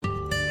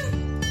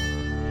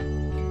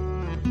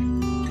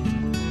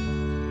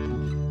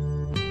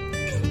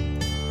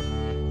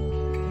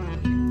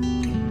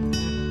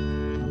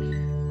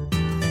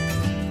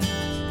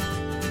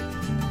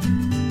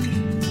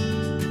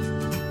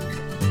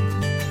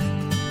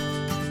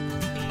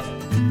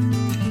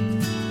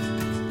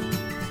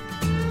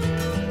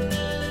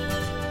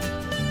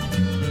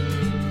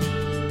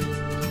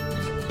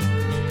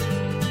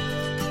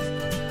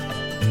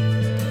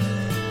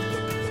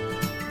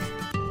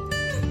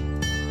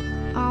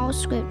Our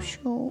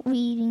scriptural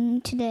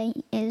reading today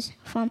is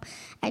from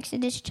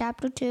Exodus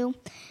chapter 2,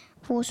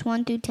 verse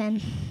 1 through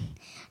 10.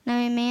 Now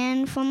a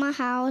man from a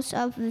house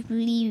of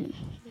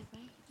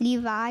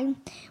Levi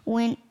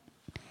went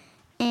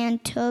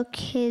and took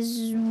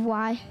his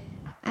wife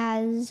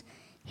as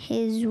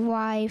his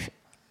wife,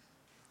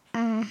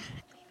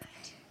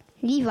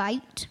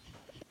 Levite,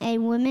 a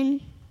woman.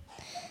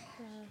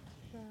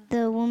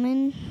 The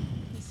woman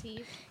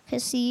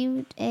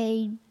conceived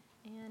and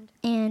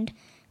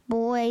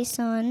bore a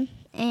son,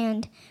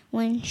 and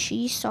when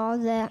she saw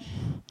that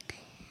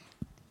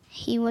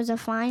he was a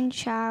fine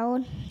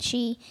child,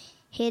 she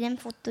hid him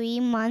for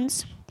 3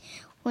 months.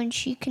 When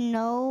she could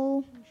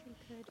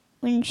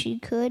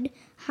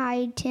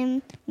hide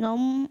him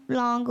no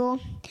longer,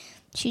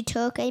 she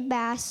took a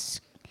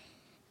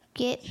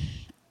basket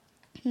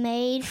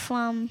made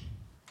from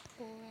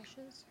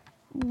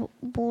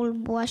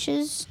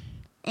bulrushes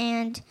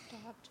and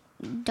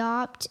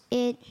daubed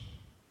it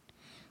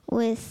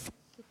with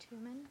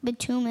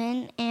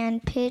bitumen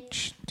and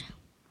pitch.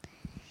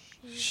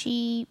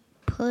 She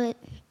put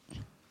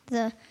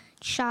the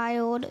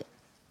child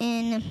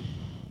in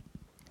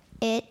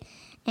it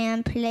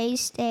and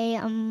placed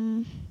it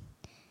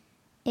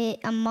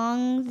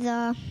among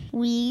the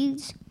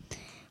reeds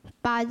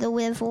by the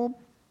river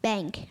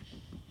bank.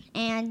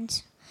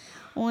 And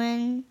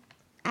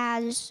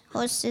as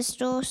her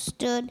sister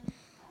stood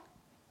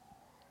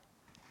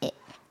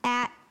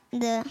at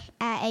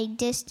a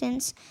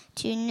distance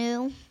to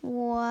know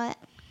what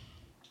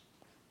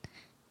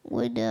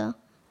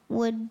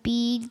would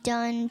be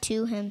done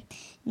to him.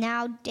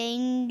 Now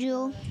the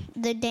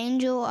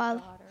danger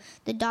of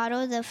the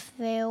daughter of the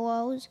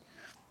Pharaohs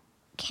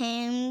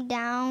came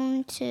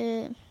down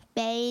to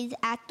bathe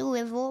at the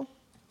river,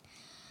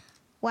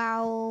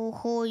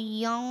 while her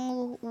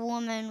young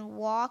woman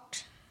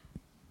walked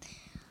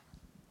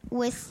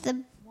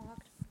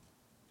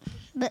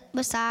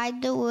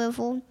beside the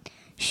river.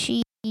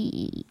 She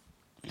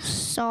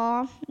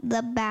saw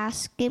the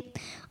basket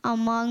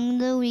among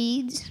the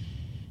reeds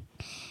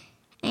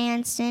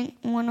and sent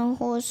one of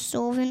her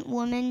servant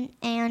women,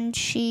 and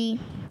she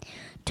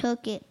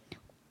took it.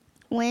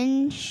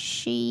 When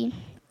she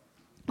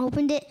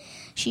opened it,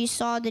 she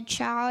saw the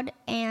child,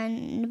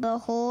 and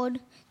behold,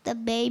 the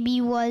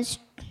baby was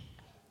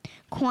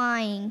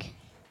crying.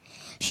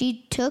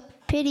 She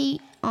took pity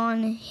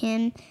on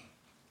him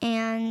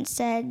and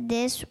said,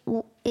 "This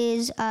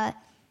is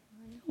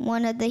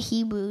one of the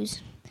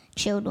Hebrews'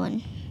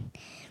 children."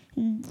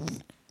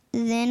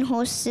 Then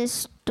her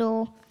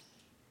sister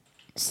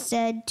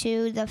said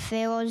to the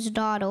Pharaoh's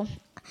daughter,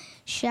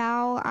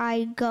 "Shall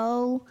I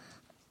go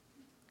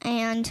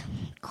and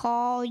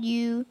call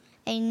you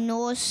a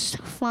nurse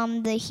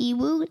from the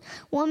Hebrew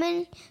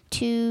woman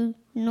to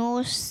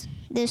nurse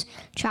this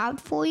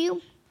child for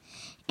you?"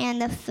 And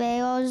the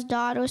Pharaoh's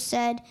daughter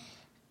said,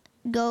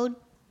 Go.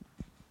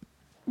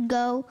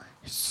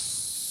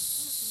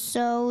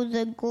 So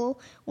the girl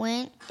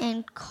went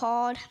and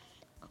called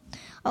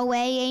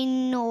away a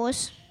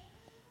nurse,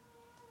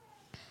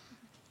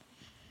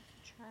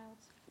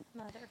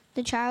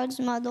 the child's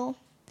mother,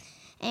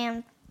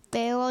 and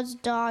Pharaoh's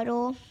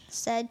daughter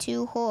said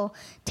to her,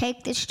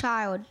 "Take this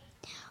child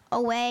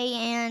away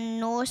and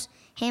nurse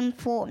him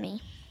for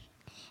me,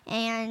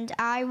 and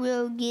I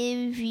will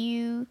give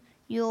you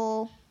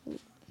your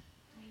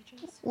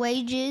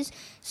wages."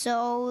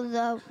 So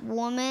the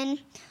woman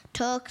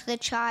took the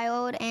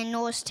child and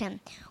nursed him.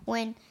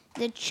 When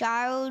the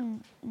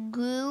child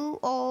grew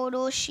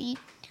older, she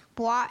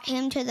brought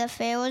him to the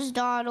Pharaoh's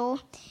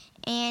daughter,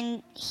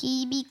 and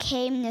he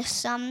became her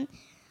son.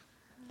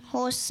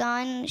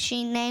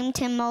 She named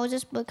him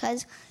Moses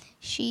because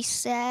she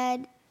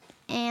said,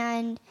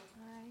 "And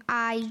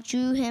I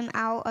drew him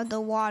out of the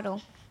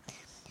water."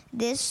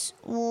 This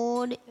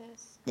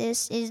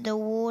is the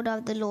word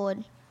of the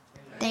Lord.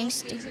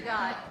 Thanks be to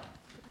God.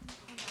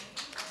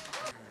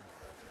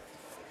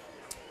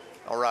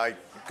 All right.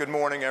 Good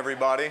morning,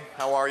 everybody.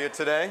 How are you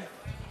today?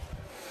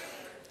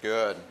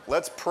 Good.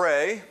 Let's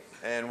pray,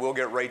 and we'll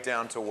get right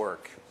down to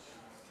work.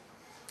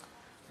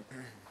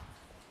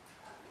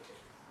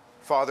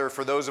 Father,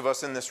 for those of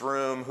us in this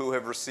room who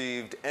have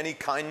received any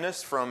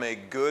kindness from a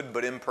good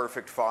but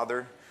imperfect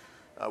Father,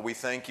 we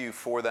thank you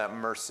for that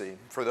mercy.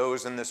 For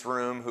those in this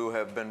room who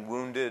have been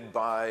wounded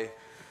by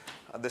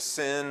the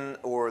sin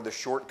or the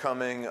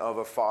shortcoming of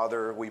a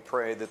father, we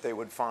pray that they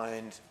would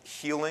find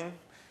healing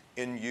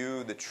in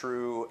you, the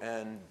true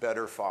and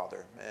better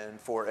Father. And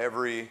for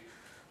every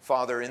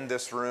father in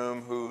this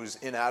room whose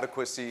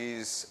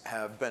inadequacies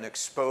have been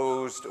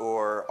exposed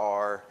or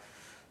are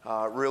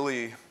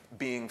really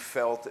being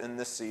felt in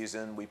this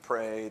season, we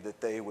pray that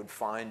they would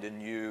find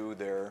in you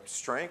their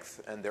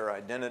strength and their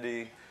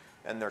identity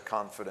and their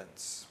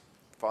confidence.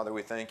 Father,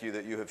 we thank you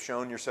that you have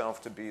shown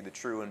yourself to be the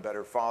true and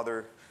better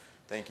Father.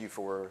 Thank you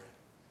for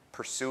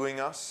pursuing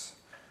us,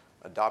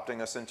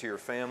 adopting us into your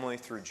family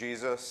through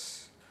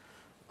Jesus,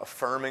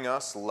 affirming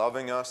us,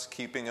 loving us,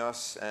 keeping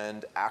us,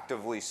 and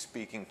actively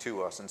speaking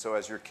to us. And so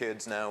as your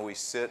kids now, we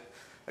sit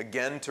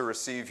again to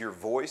receive your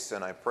voice,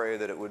 and I pray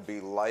that it would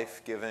be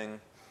life-giving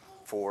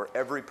for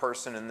every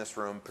person in this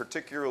room,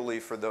 particularly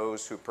for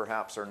those who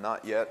perhaps are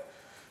not yet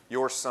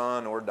your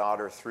son or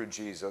daughter through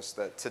Jesus,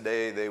 that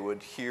today they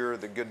would hear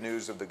the good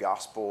news of the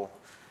gospel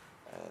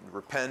and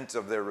repent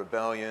of their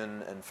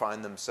rebellion and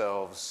find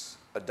themselves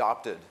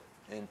adopted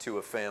into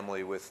a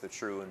family with the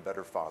true and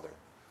better Father.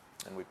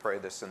 And we pray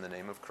this in the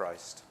name of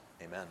Christ.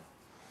 Amen.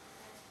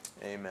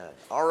 Amen.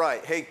 All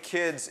right. Hey,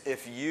 kids,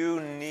 if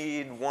you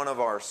need one of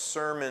our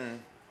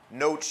sermon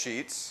note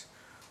sheets,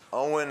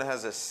 Owen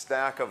has a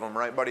stack of them,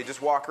 right, buddy?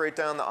 Just walk right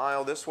down the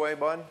aisle this way,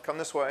 bud. Come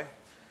this way.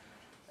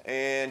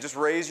 And just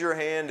raise your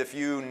hand if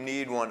you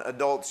need one.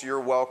 Adults, you're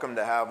welcome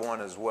to have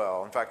one as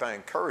well. In fact, I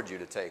encourage you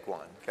to take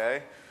one,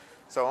 okay?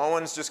 So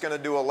Owen's just going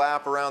to do a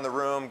lap around the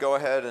room. Go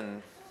ahead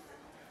and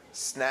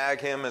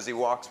snag him as he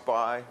walks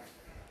by.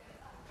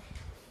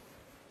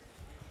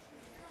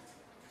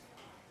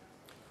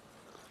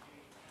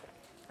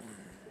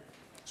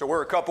 So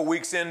we're a couple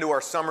weeks into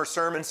our summer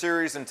sermon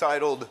series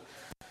entitled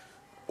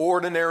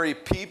Ordinary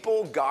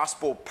People,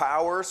 Gospel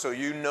Power. So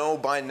you know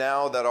by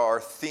now that our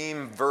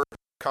theme verse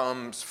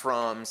comes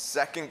from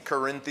 2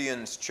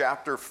 Corinthians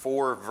chapter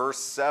 4, verse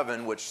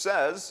 7, which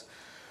says,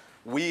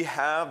 "We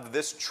have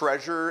this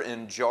treasure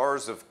in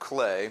jars of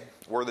clay,"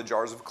 we're the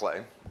jars of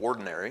clay,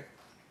 ordinary,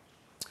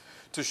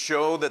 "to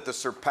show that the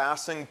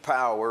surpassing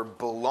power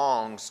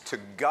belongs to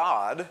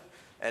God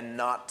and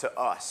not to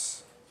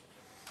us."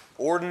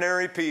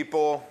 Ordinary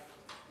people,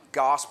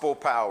 gospel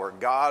power.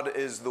 God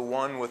is the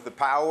one with the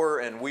power,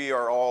 and we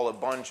are all a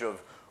bunch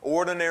of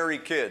ordinary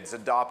kids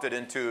adopted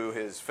into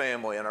his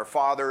family. And our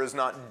Father is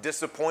not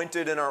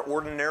disappointed in our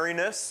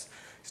ordinariness.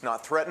 He's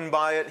not threatened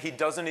by it. He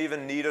doesn't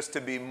even need us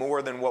to be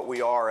more than what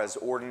we are as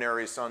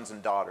ordinary sons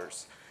and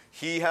daughters.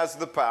 He has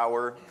the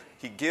power,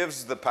 he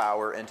gives the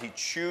power, and he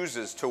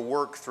chooses to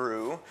work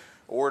through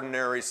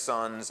ordinary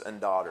sons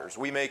and daughters.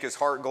 We make his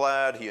heart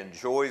glad. He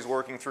enjoys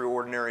working through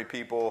ordinary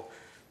people.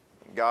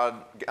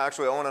 God,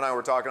 actually, Owen and I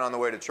were talking on the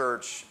way to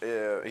church.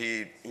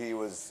 He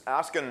was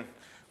asking,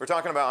 we're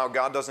talking about how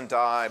God doesn't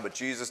die, but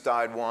Jesus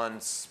died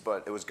once,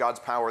 but it was God's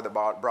power that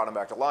brought him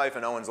back to life.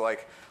 And Owen's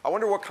like, I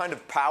wonder what kind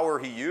of power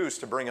he used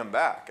to bring him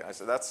back. And I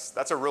said,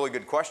 that's a really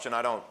good question.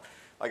 I don't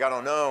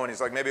know. And he's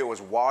like, maybe it was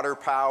water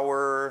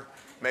power.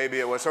 Maybe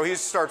it was. So he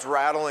starts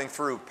rattling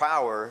through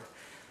power.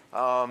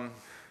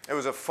 It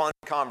was a fun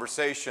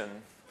conversation.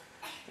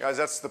 Guys,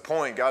 that's the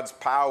point. God's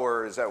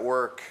power is at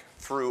work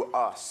through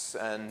us.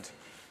 And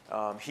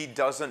he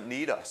doesn't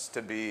need us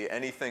to be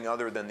anything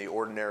other than the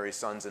ordinary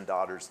sons and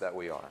daughters that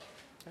we are.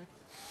 Okay.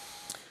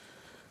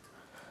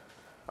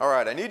 All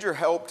right, I need your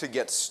help to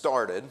get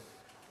started.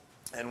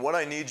 And what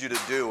I need you to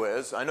do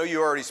is, I know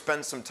you already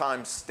spent some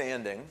time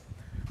standing,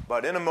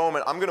 but in a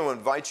moment I'm going to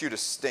invite you to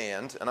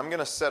stand, and I'm going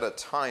to set a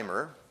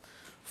timer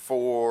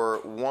for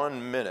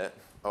 1 minute.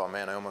 Oh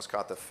man, I almost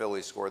caught the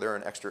Phillies score. They're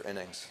in extra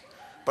innings.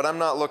 But I'm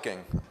not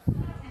looking.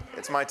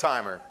 It's my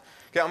timer.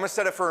 Okay, I'm going to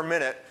set it for a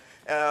minute.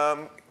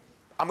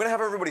 I'm going to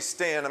have everybody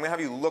stand. I'm going to have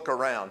you look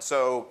around.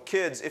 So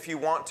kids, if you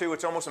want to,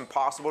 it's almost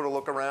impossible to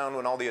look around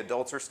when all the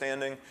adults are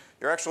standing.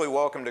 You're actually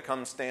welcome to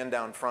come stand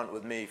down front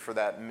with me for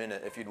that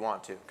minute if you'd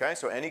want to. Okay,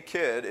 so any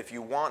kid, if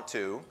you want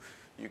to,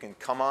 you can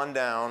come on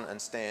down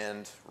and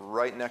stand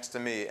right next to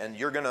me, and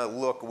you're going to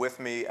look with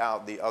me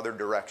out the other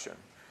direction.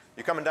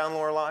 You coming down,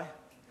 Lorelei?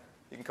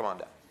 You can come on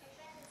down.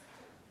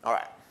 All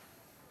right.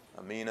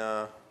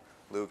 Amina,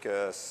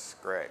 Lucas,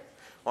 great.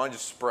 Why don't you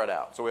just spread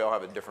out so we all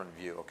have a different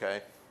view,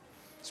 okay?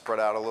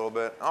 Spread out a little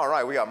bit. All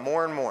right, we got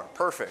more and more.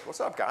 Perfect.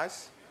 What's up,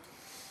 guys?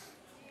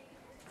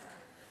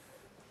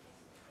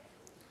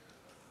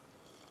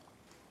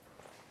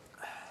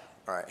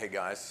 All right, hey,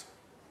 guys.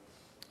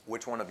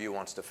 Which one of you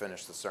wants to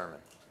finish the sermon?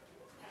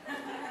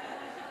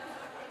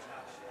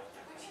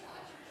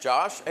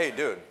 Josh? Hey,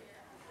 dude.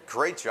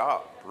 Great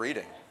job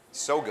reading.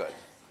 So good.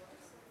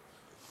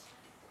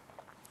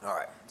 All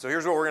right, so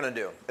here's what we're going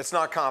to do. It's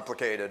not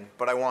complicated,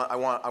 but I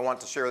want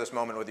to share this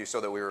moment with you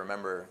so that we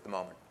remember the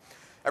moment.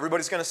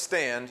 Everybody's going to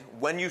stand.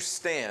 When you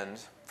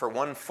stand for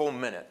 1 full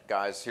minute,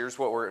 guys, here's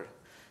what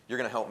you're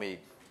going to help me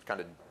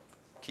kind of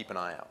keep an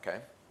eye out,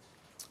 okay?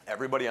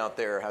 Everybody out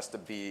there has to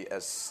be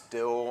as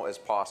still as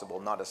possible,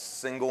 not a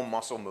single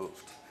muscle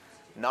moved.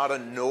 Not a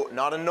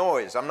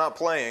noise. I'm not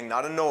playing,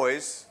 not a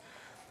noise.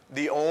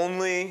 The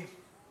only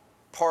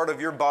part of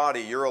your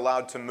body you're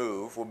allowed to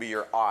move will be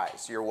your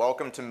eyes. You're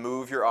welcome to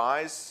move your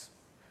eyes.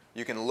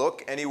 You can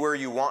look anywhere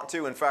you want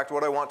to. In fact,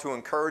 what I want to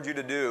encourage you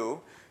to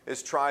do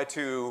is try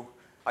to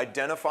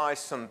identify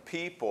some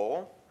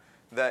people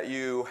that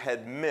you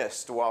had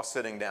missed while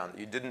sitting down, that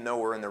you didn't know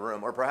were in the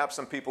room, or perhaps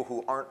some people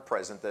who aren't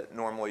present that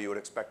normally you would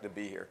expect to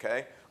be here,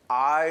 okay?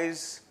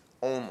 Eyes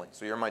only.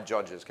 So you're my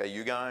judges, okay?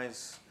 You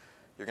guys,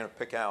 you're going to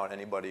pick out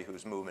anybody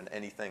who's moving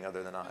anything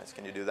other than eyes.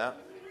 Can you do that?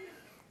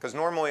 Because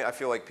normally I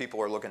feel like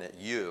people are looking at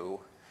you,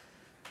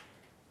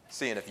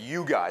 seeing if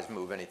you guys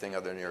move anything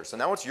other than yours. So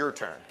now it's your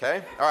turn,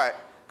 okay? All right,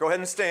 go ahead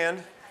and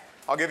stand.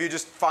 I'll give you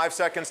just 5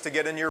 seconds to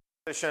get in your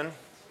position.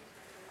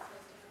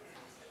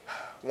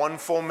 1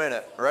 full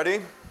minute. Ready?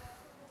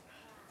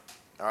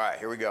 All right,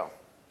 here we go.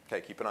 Okay,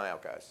 keep an eye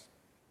out, guys.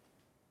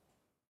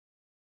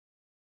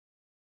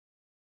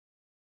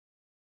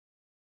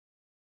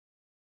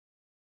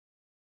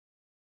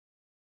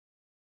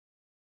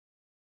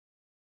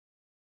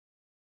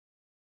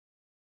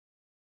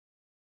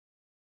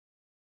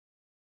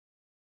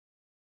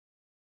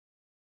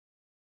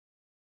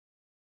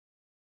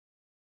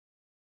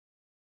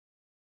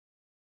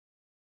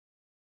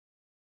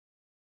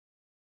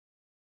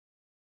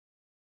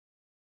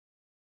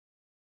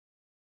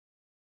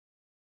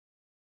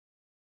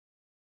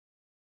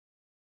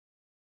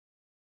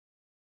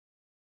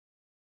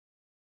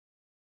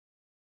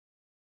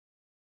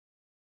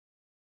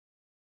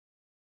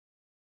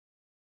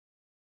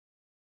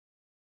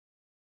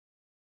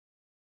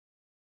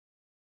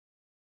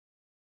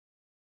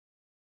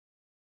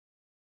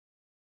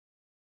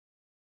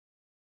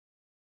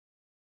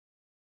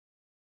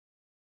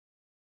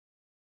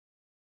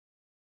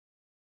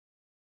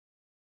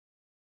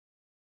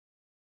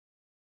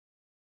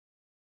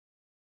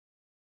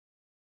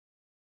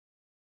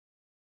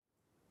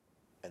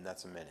 And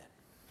that's a minute.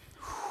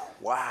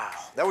 Wow,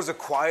 that was the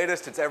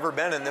quietest it's ever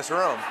been in this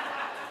room.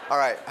 All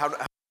right, how do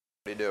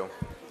you do?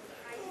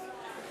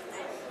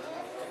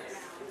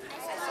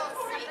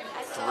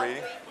 3?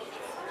 I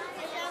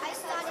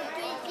spotted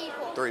 3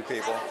 people. 3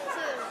 people.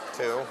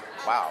 2. 2?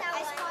 Wow.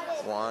 I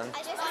spotted 1.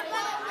 I spotted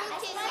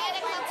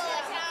a couple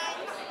of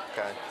times.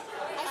 Okay.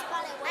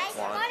 I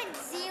spotted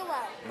 0.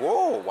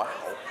 Whoa,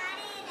 wow.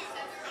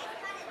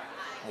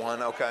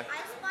 1, okay.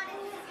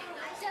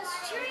 Does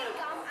chewing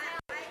gum count?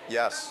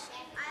 Yes.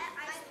 I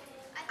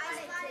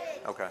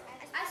spotted. Okay.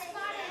 I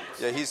spotted.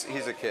 Yeah,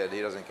 he's a kid.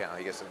 He doesn't count.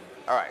 He gets it.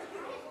 All right.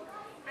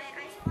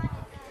 I spotted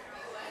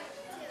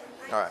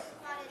 2. All right.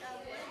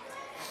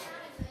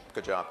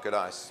 Good job. Good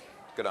eyes.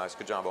 Good eyes.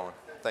 Good job, Owen.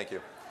 Thank you.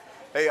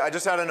 Hey, I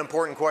just had an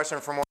important question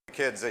from one of the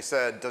kids. They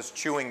said, does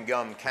chewing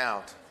gum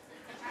count?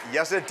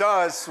 Yes, it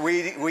does.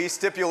 We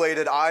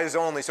stipulated eyes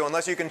only. So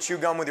unless you can chew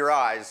gum with your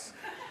eyes,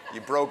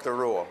 you broke the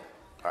rule.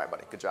 All right,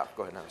 buddy. Good job.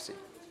 Go ahead and have a seat.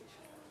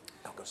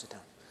 No, go sit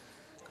down.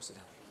 Go sit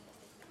down.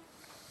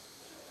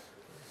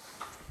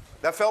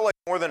 That felt like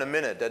more than a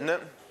minute, didn't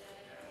it?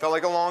 Felt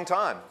like a long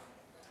time.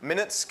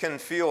 Minutes can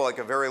feel like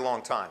a very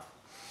long time.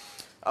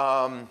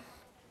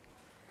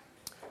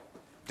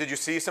 Did you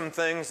see some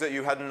things that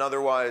you hadn't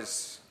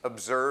otherwise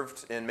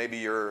observed in maybe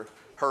your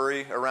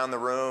hurry around the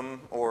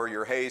room or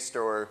your haste,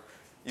 or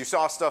you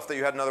saw stuff that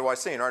you hadn't otherwise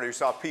seen, right? Or you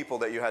saw people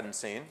that you hadn't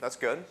seen. That's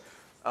good.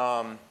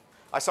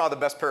 I saw the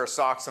best pair of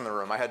socks in the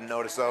room. I hadn't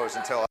noticed those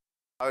until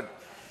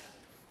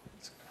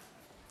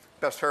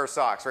best pair of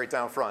socks right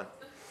down front.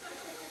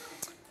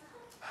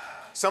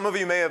 Some of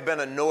you may have been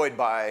annoyed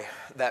by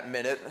that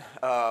minute.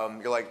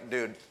 You're like,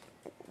 dude,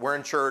 we're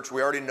in church.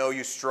 We already know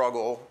you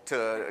struggle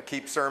to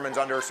keep sermons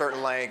under a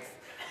certain length.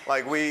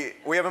 Like, we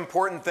have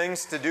important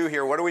things to do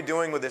here. What are we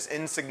doing with this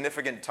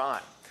insignificant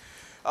time?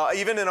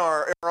 Even in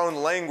our own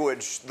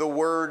language, the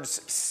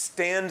words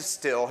stand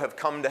still have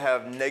come to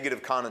have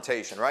negative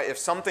connotation, right? If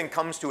something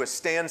comes to a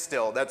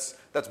standstill, that's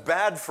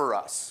bad for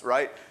us,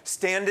 right?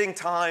 Standing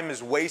time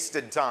is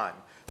wasted time.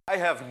 I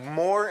have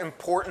more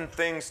important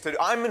things to do.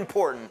 I'm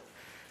important.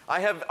 I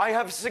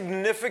have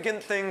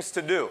significant things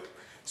to do.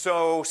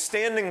 So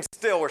standing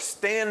still or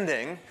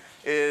standing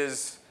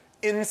is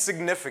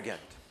insignificant.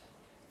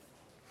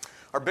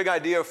 Our big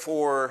idea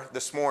for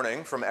this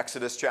morning from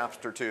Exodus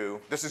chapter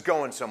 2, this is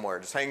going somewhere,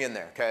 just hang in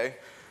there, okay?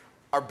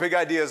 Our big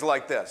idea is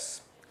like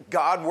this.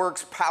 God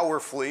works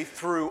powerfully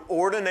through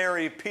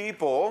ordinary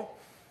people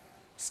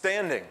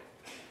standing.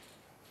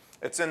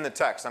 It's in the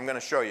text. I'm going to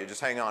show you.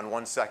 Just hang on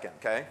 1 second,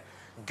 okay?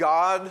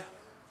 God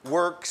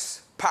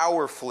works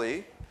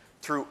powerfully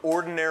through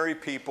ordinary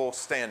people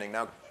standing.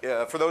 Now,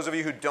 for those of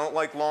you who don't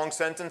like long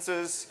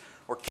sentences,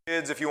 or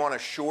kids, if you want a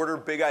shorter,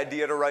 big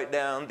idea to write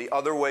down, the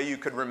other way you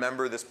could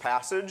remember this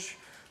passage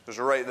is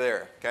right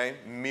there, okay?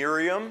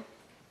 Miriam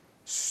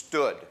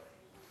stood.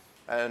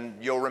 And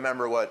you'll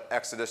remember what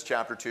Exodus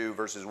chapter 2,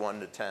 verses 1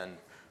 to 10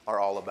 are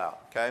all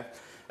about, okay?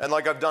 And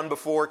like I've done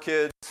before,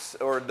 kids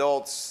or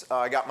adults,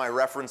 I got my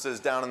references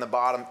down in the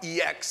bottom.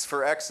 EX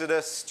for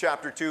Exodus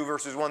chapter 2,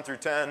 verses 1 through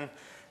 10.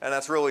 And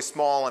that's really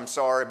small, I'm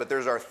sorry, but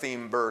there's our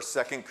theme verse,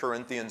 2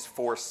 Corinthians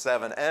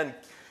 4:7. And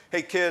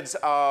hey, kids,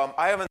 I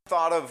haven't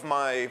thought of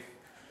my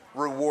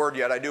reward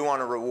yet. I do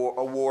want to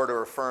award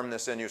or affirm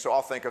this in you, so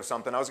I'll think of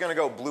something. I was going to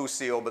go Blue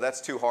Seal, but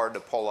that's too hard to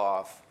pull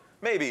off.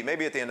 Maybe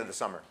at the end of the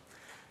summer.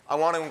 I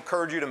want to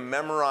encourage you to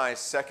memorize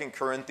 2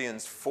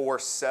 Corinthians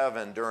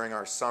 4:7 during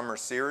our summer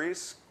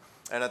series.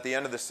 And at the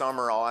end of the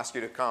summer, I'll ask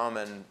you to come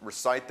and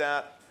recite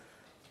that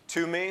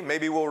to me.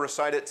 Maybe we'll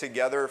recite it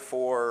together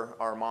for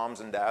our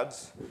moms and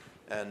dads.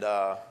 And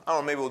I don't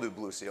know, maybe we'll do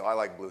Blue Seal. I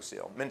like Blue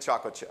Seal. Mint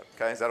chocolate chip,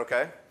 okay? Is that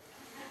okay?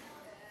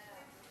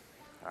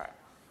 All right.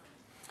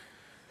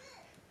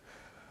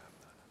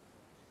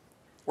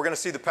 We're going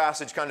to see the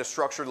passage kind of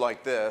structured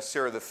like this.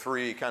 Here are the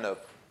 3 kind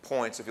of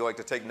points if you like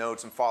to take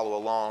notes and follow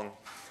along.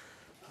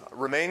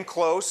 Remain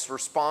close,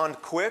 respond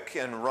quick,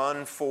 and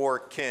run for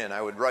kin.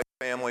 I would write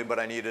family, but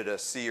I needed a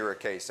C or a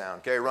K sound.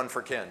 Okay, run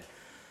for kin.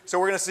 So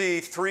we're going to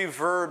see three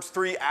verbs,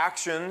 three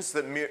actions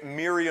that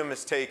Miriam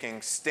is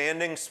taking: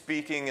 standing,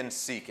 speaking, and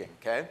seeking,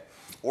 okay?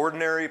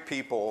 Ordinary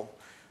people,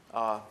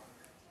 God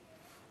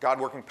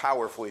working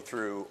powerfully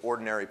through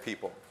ordinary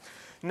people.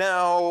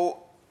 Now,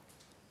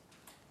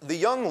 the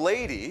young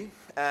lady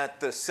at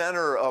the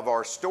center of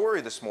our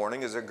story this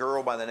morning is a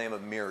girl by the name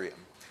of Miriam.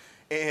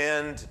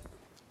 And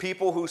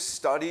people who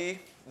study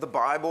the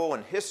Bible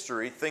and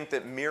history think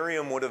that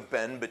Miriam would have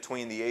been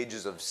between the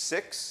ages of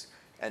 6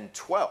 and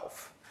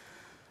 12.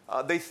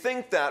 They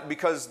think that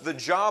because the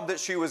job that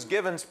she was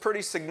given is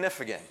pretty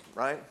significant,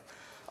 right?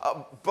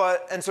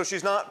 And so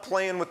she's not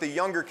playing with the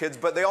younger kids,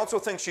 but they also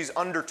think she's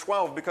under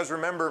 12 because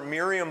remember,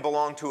 Miriam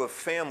belonged to a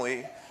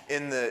family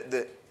in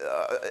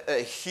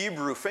a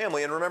Hebrew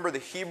family. And remember, the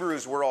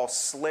Hebrews were all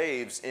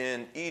slaves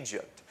in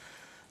Egypt.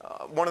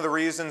 One of the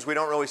reasons we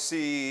don't really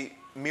see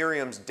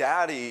Miriam's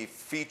daddy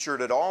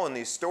featured at all in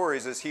these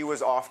stories is he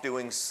was off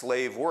doing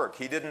slave work.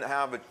 He didn't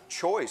have a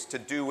choice to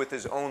do with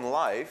his own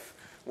life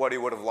what he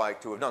would have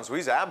liked to have done. So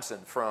he's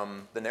absent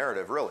from the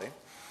narrative, really.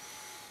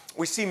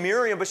 We see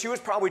Miriam, but she was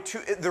probably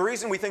the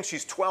reason we think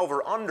she's 12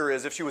 or under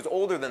is if she was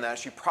older than that,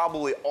 she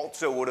probably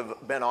also would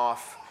have been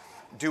off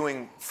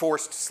doing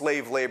forced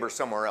slave labor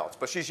somewhere else.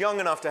 But she's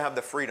young enough to have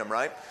the freedom,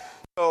 right?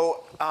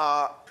 So,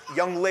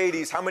 young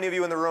ladies, how many of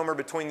you in the room are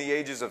between the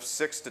ages of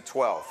 6 to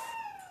 12?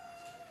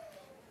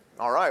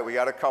 All right, we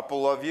got a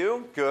couple of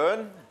you.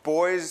 Good.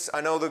 Boys, I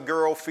know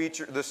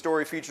the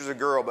story features a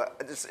girl,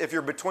 but if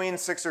you're between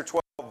 6 or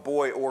 12,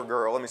 boy or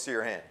girl, let me see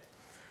your hand.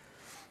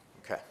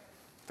 Okay,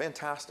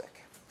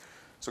 fantastic.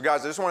 So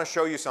guys, I just want to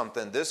show you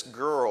something. This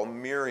girl,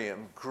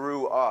 Miriam,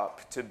 grew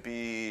up to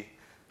be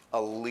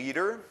a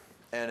leader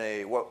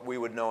and what we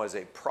would know as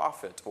a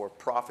prophet or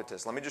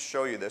prophetess. Let me just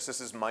show you this.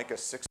 This is Micah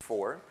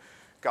 6:4.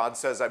 God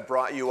says, I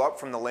brought you up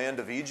from the land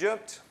of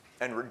Egypt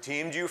and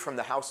redeemed you from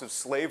the house of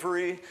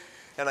slavery.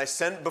 And I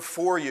sent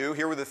before you,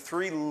 here were the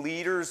three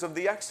leaders of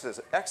the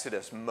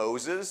Exodus,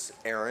 Moses,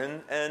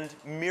 Aaron, and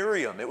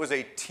Miriam. It was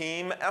a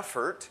team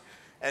effort,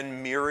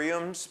 and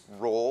Miriam's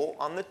role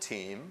on the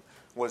team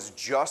was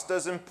just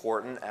as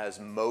important as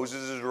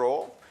Moses'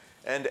 role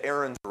and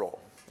Aaron's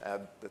role.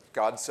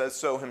 God says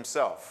so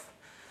himself.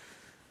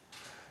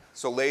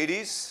 So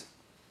ladies,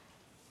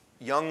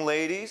 young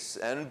ladies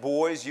and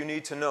boys, you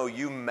need to know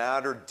you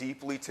matter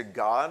deeply to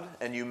God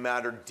and you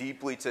matter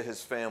deeply to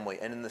his family.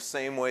 And in the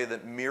same way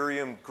that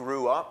Miriam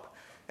grew up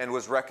and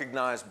was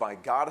recognized by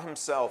God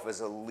himself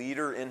as a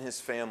leader in his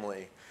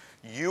family,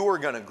 you are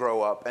going to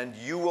grow up and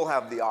you will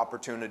have the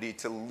opportunity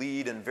to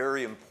lead in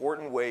very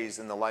important ways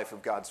in the life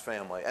of God's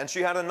family. And she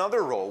had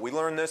another role. We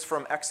learned this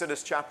from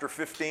Exodus chapter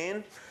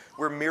 15,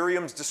 where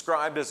Miriam's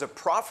described as a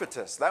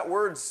prophetess. That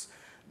word's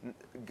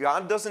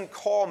God doesn't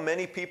call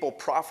many people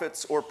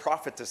prophets or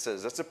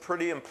prophetesses. That's a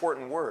pretty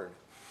important word.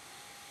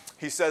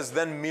 He says,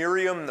 then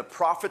Miriam, the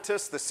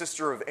prophetess, the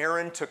sister of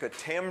Aaron, took a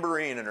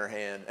tambourine in her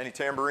hand. Any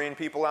tambourine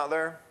people out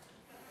there?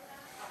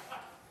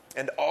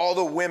 And all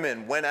the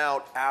women went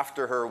out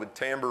after her with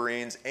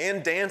tambourines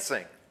and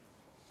dancing.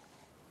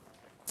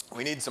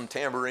 We need some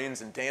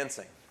tambourines and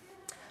dancing.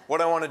 What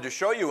I wanted to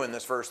show you in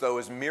this verse, though,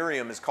 is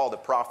Miriam is called a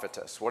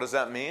prophetess. What does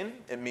that mean?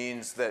 It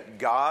means that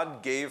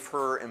God gave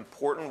her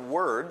important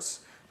words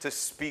to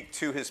speak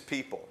to his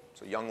people.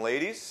 So young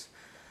ladies,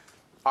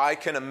 I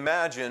can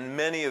imagine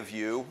many of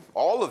you,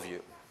 all of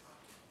you,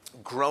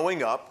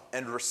 growing up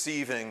and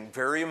receiving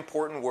very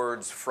important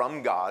words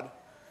from God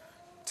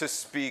to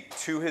speak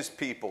to his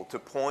people, to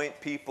point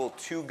people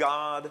to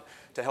God,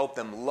 to help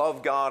them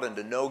love God and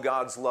to know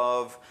God's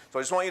love. So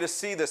I just want you to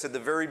see this at the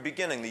very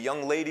beginning. The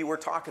young lady we're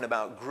talking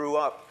about grew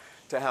up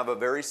to have a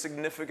very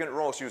significant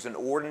role. She was an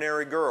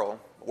ordinary girl,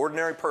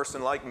 ordinary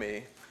person like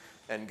me,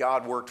 and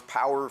God worked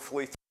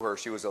powerfully through her.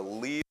 She was a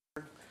leader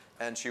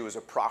and she was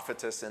a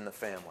prophetess in the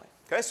family.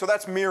 Okay, so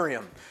that's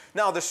Miriam.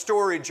 Now the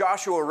story,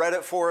 Joshua read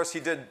it for us.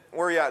 Where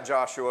are you at,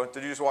 Joshua?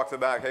 Did you just walk to the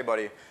back? Hey,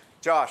 buddy.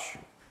 Josh,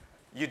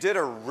 you did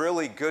a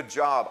really good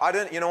job.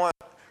 You know what?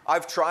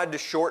 I've tried to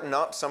shorten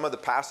up some of the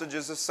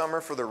passages this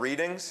summer for the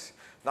readings.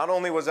 Not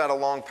only was that a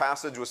long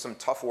passage with some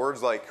tough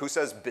words like who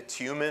says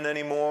bitumen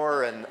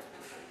anymore, and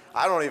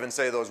I don't even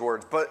say those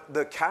words, but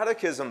the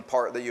catechism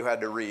part that you had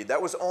to read, that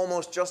was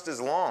almost just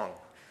as long.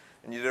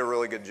 And you did a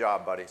really good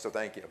job, buddy, so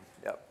thank you.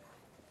 Yep.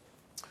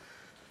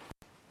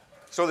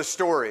 So the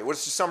story,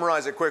 let's just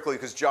summarize it quickly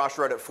because Josh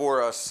read it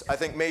for us. I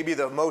think maybe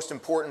the most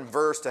important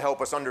verse to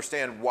help us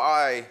understand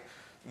why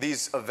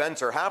these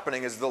events are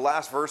happening is the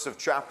last verse of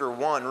chapter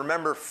 1.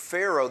 Remember,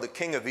 Pharaoh, the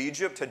king of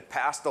Egypt, had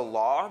passed a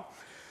law.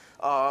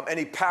 And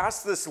he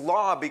passed this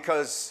law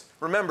because,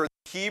 remember,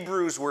 the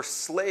Hebrews were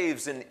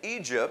slaves in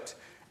Egypt,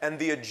 and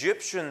the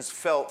Egyptians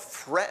felt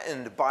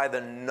threatened by the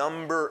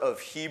number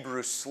of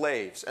Hebrew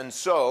slaves. And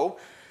so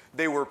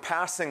they were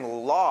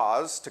passing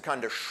laws to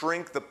kind of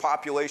shrink the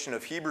population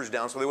of Hebrews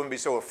down so they wouldn't be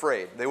so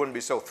afraid. They wouldn't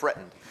be so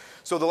threatened.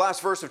 So the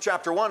last verse of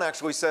chapter 1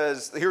 actually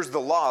says, here's the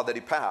law that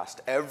he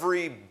passed.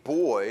 Every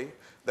boy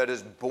that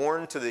is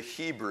born to the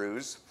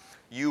Hebrews,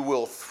 you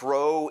will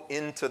throw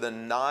into the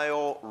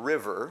Nile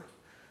River,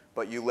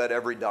 but you let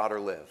every daughter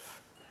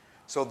live.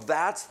 So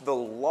that's the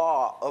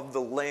law of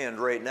the land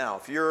right now.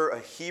 If you're a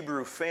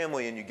Hebrew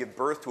family and you give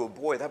birth to a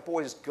boy, that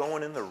boy is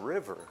going in the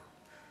river.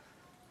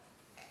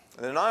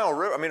 The Nile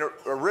River, I mean,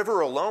 a river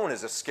alone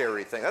is a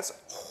scary thing. That's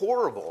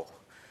horrible.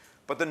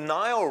 But the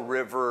Nile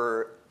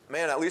River,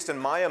 man, at least in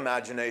my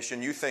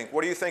imagination, you think,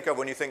 what do you think of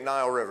when you think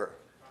Nile River?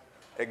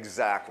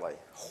 Exactly.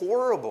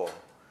 Horrible,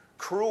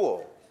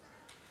 cruel.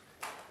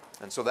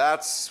 And so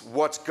that's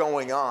what's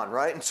going on,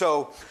 right? And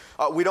so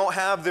we don't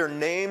have their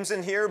names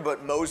in here,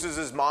 but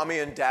Moses' mommy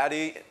and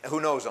daddy, who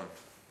knows them?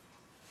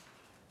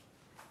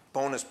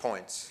 Bonus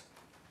points.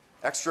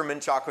 Extra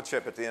mint chocolate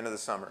chip at the end of the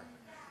summer.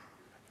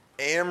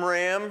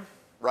 Amram,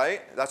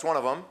 right? That's one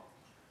of them.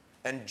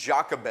 And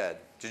Jochebed.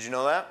 Did you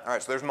know that? All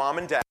right, so there's mom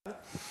and dad.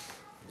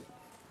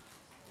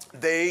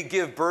 They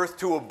give birth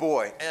to a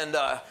boy. And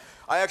I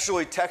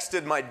actually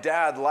texted my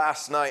dad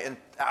last night and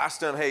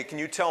asked him, hey, can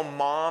you tell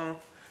mom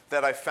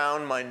that I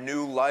found my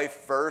new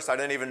life verse? I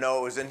didn't even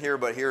know it was in here,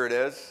 but here it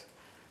is.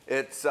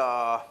 It's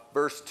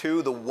verse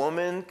 2, the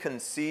woman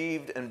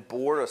conceived and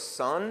bore a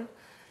son,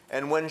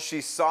 and when she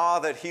saw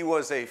that he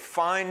was a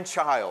fine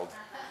child,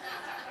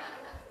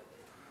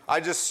 I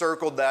just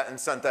circled that and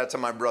sent that to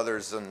my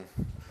brothers and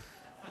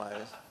my...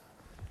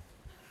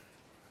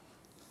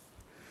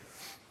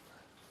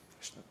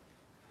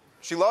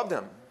 She loved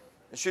him.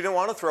 She didn't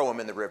want to throw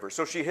him in the river,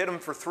 so she hid him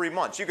for 3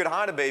 months. You could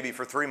hide a baby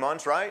for 3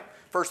 months, right?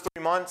 First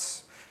 3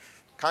 months,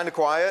 kind of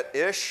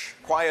quiet-ish,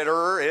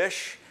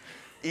 quieter-ish,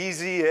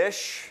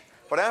 easy-ish.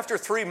 But after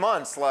 3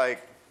 months,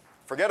 like,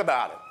 forget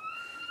about it.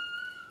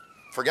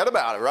 Forget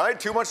about it, right?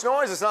 Too much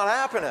noise, it's not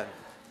happening.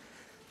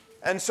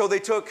 And so they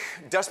took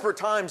desperate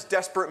times,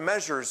 desperate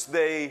measures.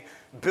 They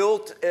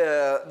built,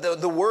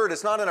 the word,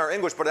 it's not in our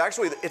English, but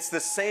actually it's the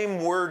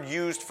same word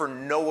used for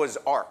Noah's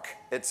Ark.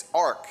 It's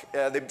ark.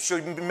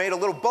 She made a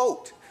little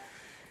boat.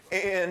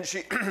 And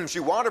she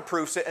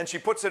waterproofs it and she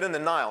puts it in the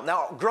Nile.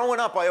 Now,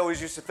 growing up, I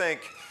always used to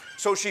think,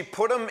 so she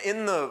put him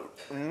in the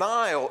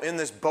Nile in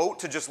this boat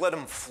to just let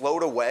him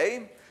float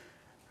away?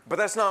 But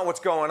that's not what's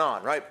going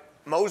on, right?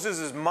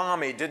 Moses'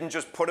 mommy didn't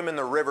just put him in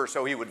the river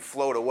so he would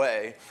float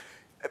away.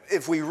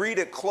 If we read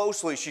it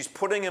closely, she's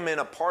putting him in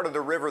a part of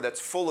the river that's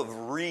full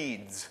of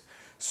reeds.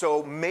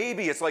 So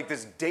maybe it's like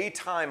this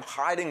daytime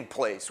hiding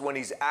place. When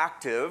he's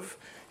active,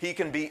 he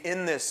can be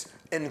in this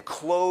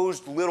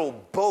enclosed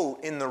little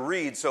boat in the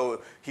reeds,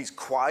 so he's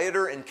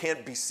quieter and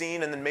can't be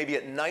seen, and then maybe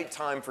at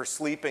nighttime for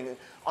sleeping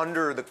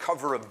under the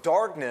cover of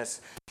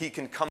darkness, he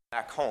can come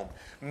back home.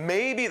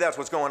 Maybe that's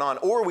what's going on.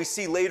 Or we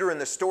see later in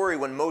the story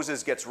when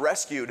Moses gets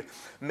rescued,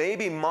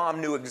 maybe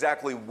mom knew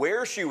exactly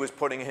where she was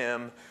putting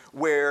him,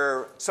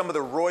 where some of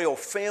the royal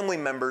family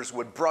members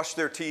would brush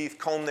their teeth,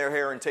 comb their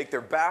hair, and take their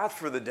bath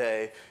for the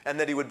day, and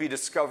that he would be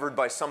discovered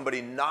by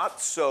somebody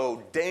not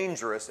so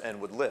dangerous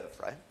and would live,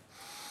 right?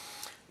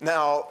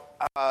 Now,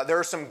 there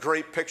are some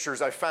great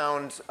pictures. I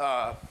found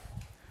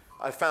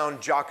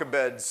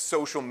Jochebed's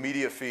social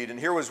media feed, and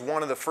here was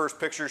one of the first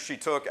pictures she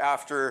took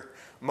after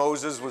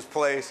Moses was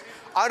placed.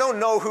 I don't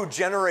know who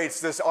generates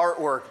this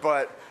artwork,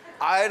 but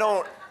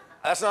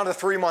that's not a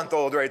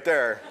 3-month-old right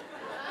there.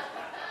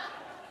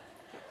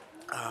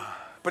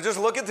 But just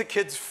look at the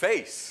kid's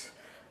face.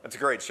 That's a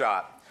great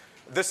shot.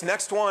 This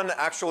next one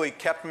actually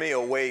kept me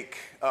awake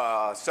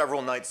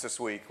several nights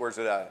this week. Where's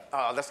it at?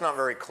 That's not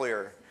very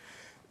clear.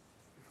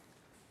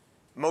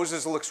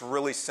 Moses looks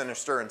really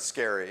sinister and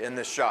scary in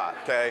this shot,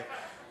 okay?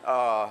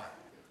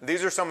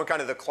 These are some of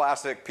kind of the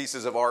classic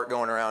pieces of art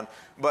going around.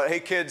 But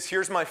hey, kids,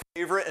 here's my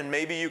favorite, and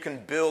maybe you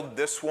can build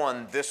this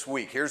one this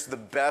week. Here's the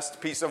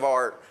best piece of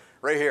art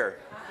right here.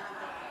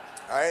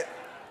 All right?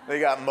 They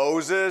got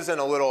Moses in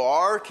a little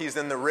ark. He's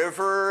in the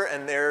river,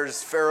 and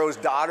there's Pharaoh's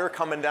daughter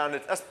coming down.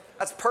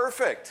 That's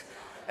perfect.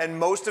 And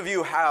most of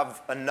you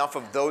have enough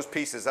of those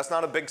pieces. That's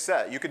not a big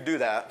set. You could do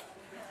that.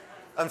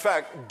 In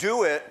fact,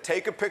 do it,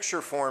 take a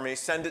picture for me,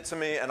 send it to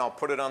me, and I'll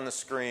put it on the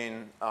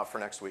screen for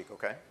next week,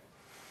 okay?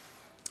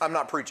 I'm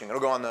not preaching. It'll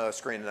go on the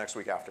screen the next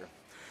week after.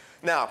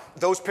 Now,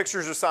 those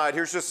pictures aside,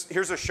 here's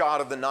a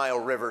shot of the Nile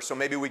River, so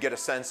maybe we get a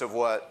sense of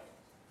what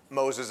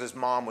Moses'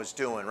 mom was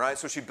doing, right?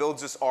 So she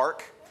builds this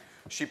ark.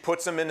 She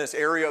puts him in this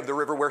area of the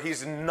river where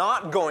he's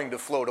not going to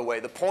float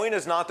away. The point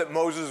is not that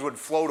Moses would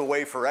float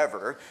away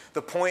forever.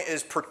 The point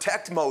is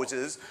protect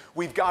Moses.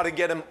 We've got to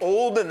get him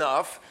old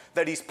enough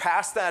that he's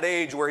past that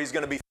age where he's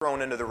going to be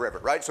thrown into the river,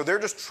 right? So they're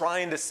just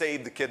trying to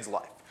save the kid's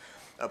life,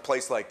 a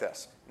place like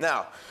this.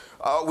 Now,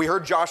 we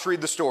heard Josh read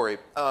the story.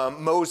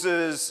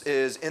 Moses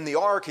is in the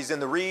ark. He's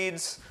in the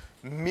reeds.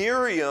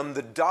 Miriam,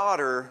 the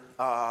daughter,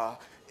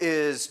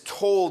 is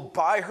told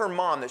by her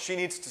mom that she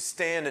needs to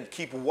stand and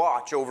keep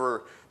watch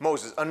over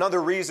Moses.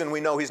 Another reason we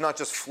know he's not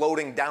just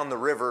floating down the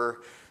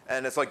river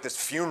and it's like this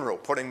funeral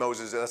putting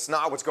Moses. That's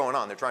not what's going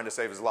on. They're trying to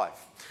save his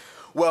life.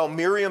 Well,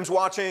 Miriam's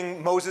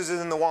watching. Moses is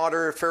in the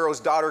water. Pharaoh's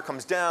daughter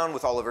comes down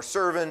with all of her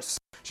servants.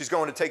 She's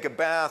going to take a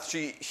bath.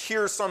 She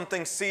hears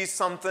something, sees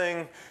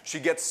something. She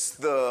gets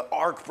the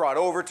ark brought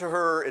over to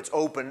her. It's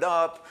opened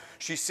up.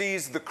 She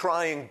sees the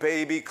crying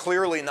baby,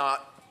 clearly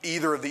not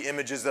either of the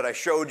images that I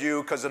showed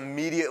you, because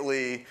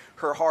immediately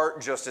her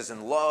heart just is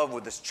in love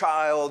with this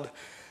child.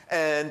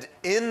 And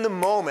in the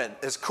moment,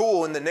 it's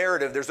cool in the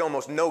narrative, there's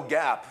almost no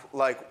gap.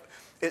 Like,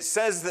 it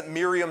says that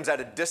Miriam's at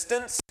a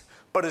distance,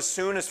 but as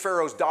soon as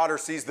Pharaoh's daughter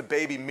sees the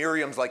baby,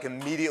 Miriam's like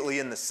immediately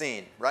in the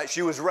scene, right?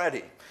 She was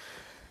ready.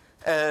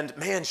 And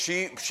man,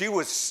 she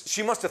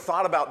must have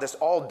thought about this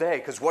all day,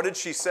 because what did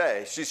she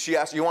say? She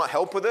asked, you want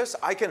help with this?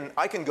 I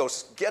can go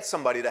get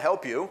somebody to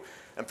help you.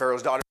 And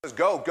Pharaoh's daughter says,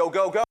 go, go,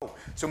 go, go.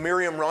 So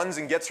Miriam runs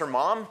and gets her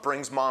mom,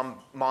 brings mom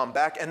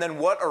back. And then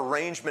what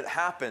arrangement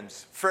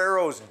happens?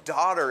 Pharaoh's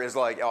daughter is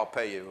like, I'll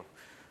pay you.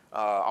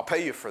 I'll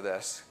pay you for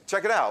this.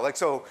 Check it out. Like,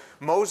 so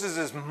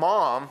Moses'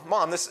 mom,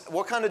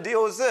 what kind of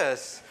deal is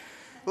this?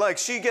 Like,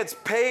 she gets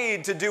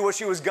paid to do what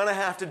she was going to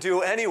have to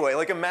do anyway.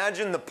 Like,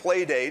 imagine the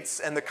play dates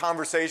and the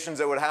conversations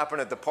that would happen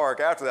at the park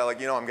after that.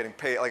 Like, I'm getting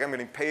paid. Like, I'm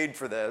getting paid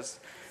for this.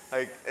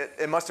 Like,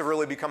 it must have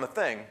really become a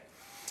thing.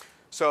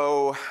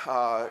 So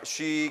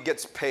she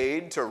gets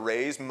paid to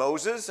raise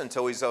Moses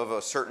until he's of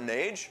a certain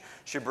age.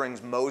 She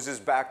brings Moses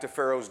back to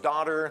Pharaoh's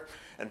daughter,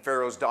 and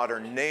Pharaoh's daughter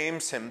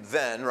names him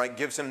then, right?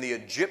 Gives him the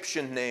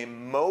Egyptian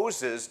name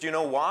Moses. Do you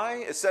know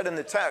why? It said in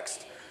the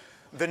text,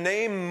 the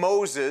name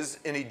Moses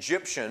in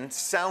Egyptian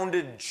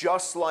sounded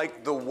just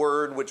like the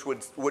word which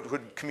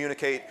would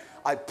communicate,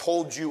 I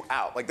pulled you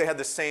out. Like, they had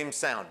the same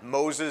sound,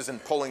 Moses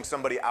and pulling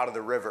somebody out of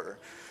the river.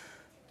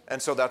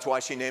 And so that's why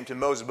she named him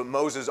Moses. But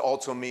Moses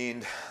also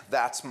means,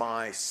 that's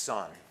my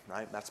son,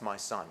 right? That's my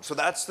son. So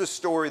that's the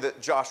story that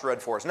Josh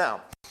read for us.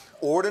 Now,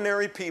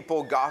 ordinary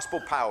people,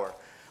 gospel power.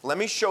 Let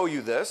me show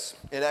you this.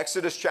 In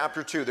Exodus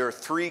chapter 2, there are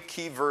 3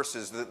 key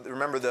verses.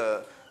 Remember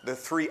the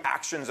 3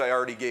 actions I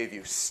already gave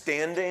you.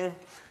 Standing,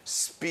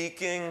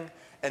 speaking,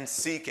 and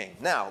seeking.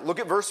 Now,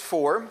 look at verse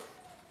 4.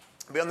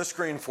 It'll be on the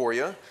screen for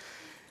you.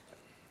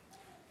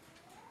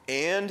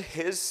 And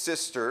his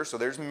sister, so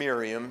there's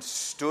Miriam,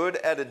 stood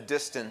at a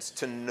distance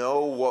to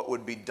know what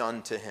would be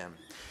done to him.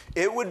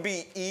 It would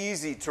be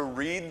easy to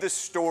read the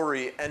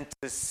story and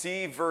to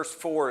see verse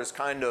 4 as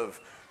kind of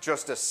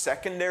just a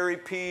secondary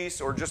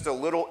piece or just a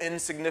little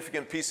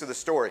insignificant piece of the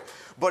story.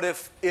 But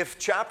if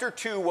chapter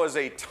 2 was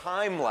a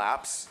time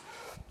lapse,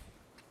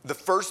 the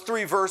first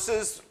 3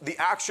 verses, the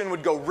action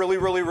would go really,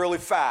 really, really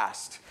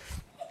fast.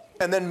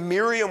 And then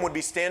Miriam would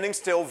be standing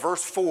still,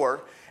 verse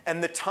 4,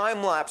 and the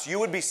time lapse, you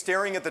would be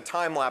staring at the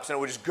time lapse, and it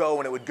would just go,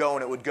 and it would go,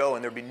 and it would go,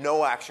 and there'd be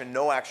no action,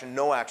 no action,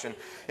 no action,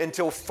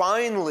 until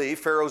finally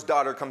Pharaoh's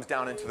daughter comes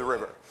down into the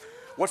river.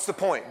 What's the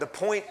point? The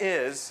point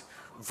is,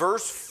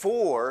 verse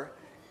 4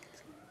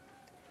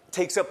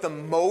 takes up the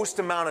most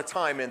amount of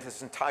time in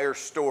this entire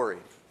story.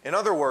 In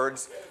other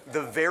words,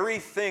 the very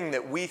thing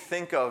that we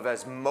think of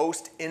as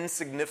most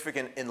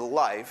insignificant in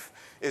life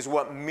is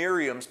what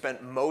Miriam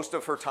spent most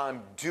of her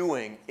time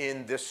doing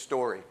in this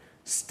story,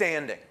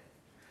 standing.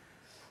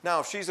 Now,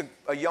 if she's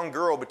a young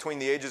girl between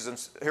the ages of,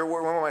 here,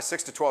 one of my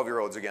 6 to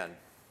 12-year-olds again.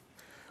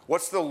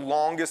 What's the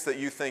longest that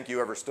you think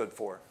you ever stood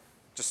for?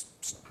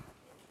 Just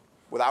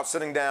without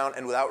sitting down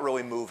and without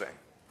really moving.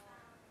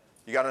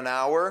 You got an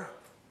hour?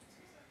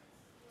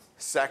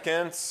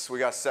 Seconds? We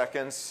got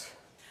seconds.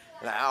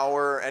 An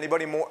hour?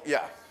 Anybody more?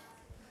 Yeah.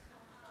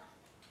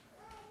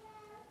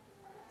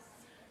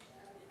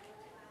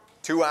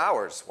 2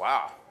 hours.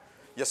 Wow.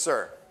 Yes,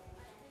 sir.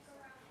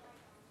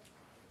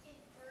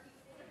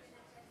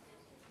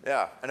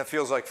 Yeah, and it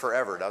feels like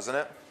forever, doesn't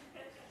it?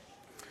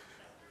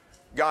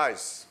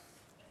 Guys,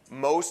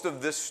 most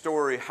of this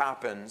story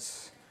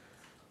happens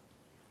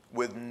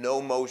with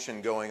no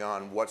motion going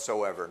on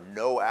whatsoever,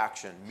 no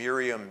action.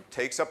 Miriam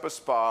takes up a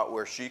spot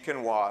where she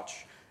can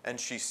watch, and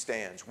she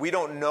stands. We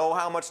don't know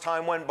how much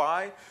time went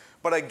by,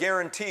 but I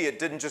guarantee it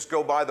didn't just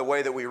go by the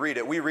way that we read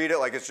it. We read it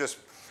like it's just,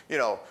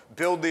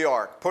 build the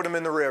ark, put him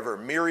in the river.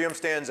 Miriam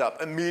stands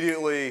up.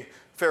 Immediately,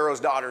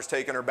 Pharaoh's daughter's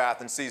taking her bath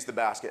and sees the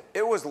basket.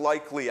 It was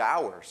likely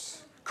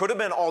hours. Could have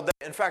been all day.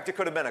 In fact, it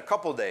could have been a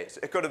couple days.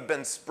 It could have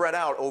been spread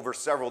out over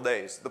several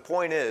days. The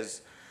point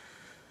is,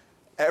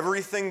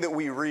 everything that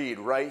we read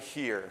right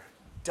here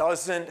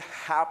doesn't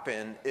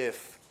happen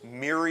if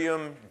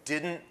Miriam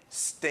didn't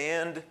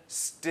stand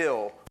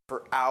still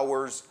for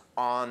hours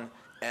on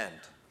end.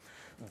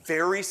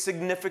 Very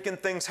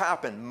significant things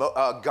happen.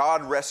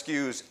 God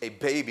rescues a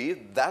baby.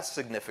 That's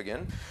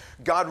significant.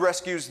 God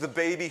rescues the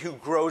baby who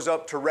grows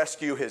up to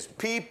rescue his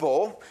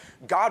people.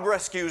 God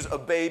rescues a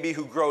baby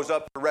who grows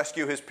up to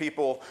rescue his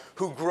people,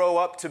 who grow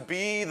up to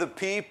be the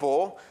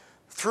people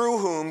through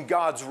whom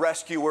God's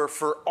rescuer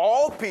for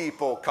all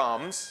people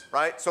comes,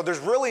 right? So there's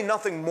really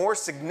nothing more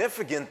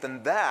significant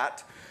than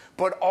that.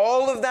 But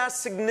all of that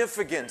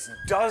significance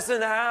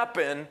doesn't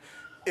happen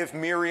if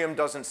Miriam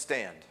doesn't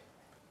stand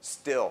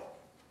still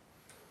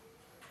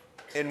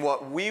in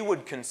what we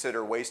would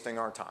consider wasting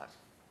our time.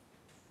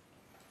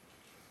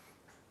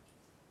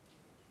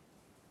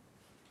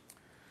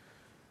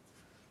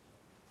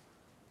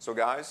 So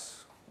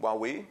guys, while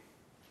we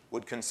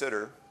would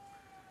consider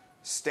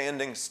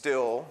standing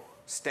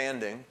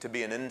to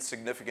be an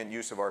insignificant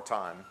use of our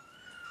time,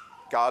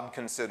 God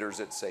considers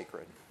it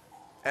sacred.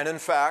 And in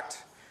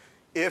fact,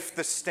 If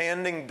the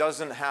standing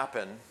doesn't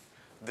happen,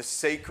 the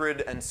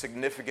sacred and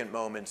significant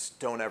moments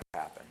don't ever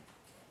happen.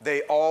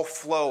 They all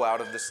flow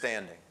out of the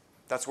standing.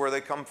 That's where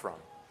they come from.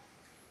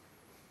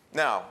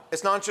 Now,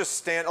 it's not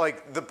just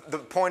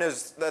the point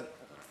is that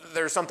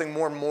there's something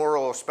more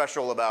moral or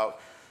special about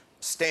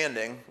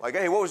standing. Like,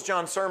 hey, what was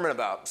John's sermon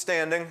about?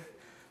 Standing.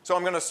 So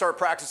I'm going to start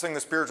practicing the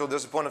spiritual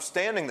discipline of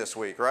standing this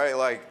week, right?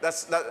 Like,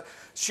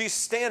 she's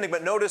standing,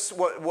 but notice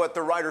what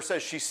the writer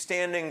says. She's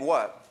standing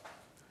what?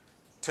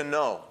 To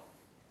know.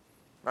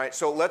 Right?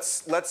 So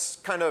let's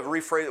kind of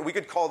rephrase it. We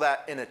could call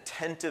that an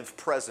attentive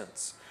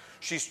presence.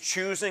 She's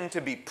choosing to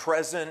be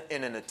present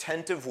in an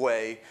attentive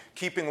way,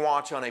 keeping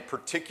watch on a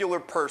particular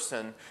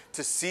person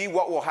to see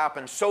what will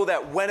happen so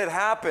that when it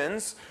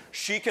happens,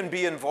 she can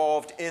be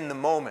involved in the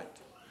moment.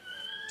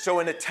 So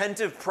an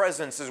attentive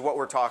presence is what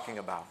we're talking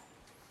about.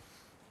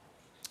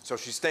 So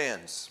she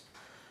stands,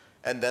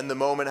 and then the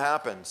moment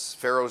happens.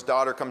 Pharaoh's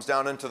daughter comes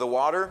down into the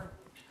water.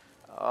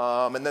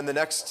 And then the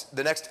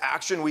next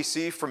action we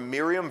see from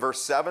Miriam, verse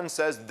 7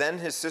 says, Then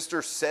his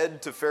sister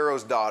said to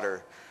Pharaoh's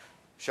daughter,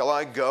 Shall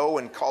I go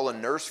and call a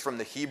nurse from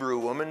the Hebrew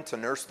woman to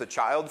nurse the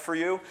child for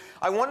you?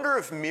 I wonder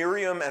if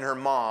Miriam and her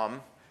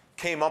mom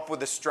came up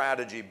with a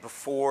strategy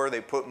before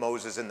they put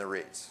Moses in the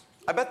reeds.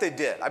 I bet they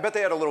did. I bet they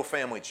had a little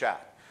family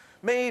chat.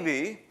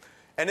 Maybe.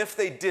 And if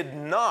they did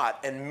not,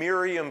 and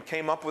Miriam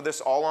came up with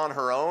this all on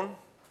her own,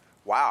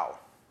 wow,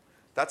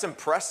 that's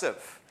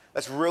impressive.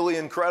 That's really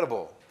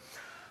incredible.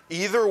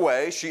 Either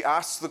way, she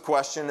asks the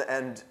question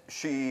and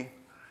she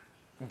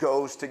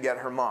goes to get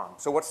her mom.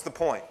 So what's the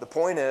point? The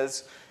point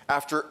is,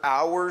 after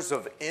hours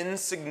of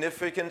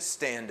insignificant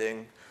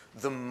standing,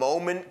 the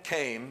moment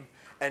came,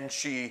 and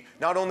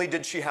not only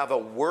did she have a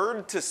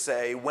word to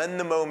say when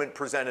the moment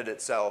presented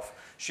itself,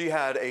 she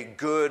had a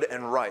good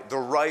and the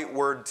right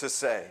word to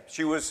say.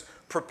 She was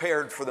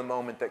prepared for the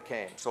moment that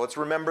came. So let's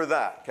remember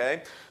that,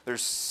 okay?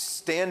 There's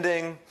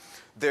standing,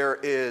 there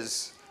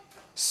is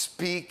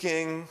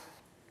speaking,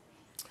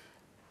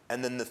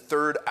 and then the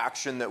third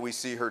action that we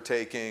see her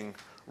taking,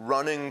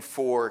 running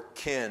for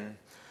kin,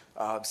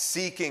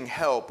 seeking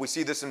help. We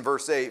see this in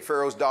verse 8.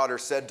 Pharaoh's daughter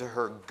said to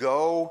her,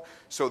 Go.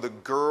 So the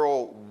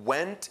girl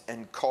went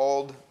and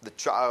called the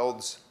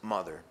child's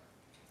mother.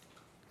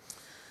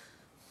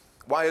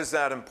 Why is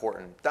that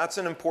important? That's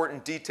an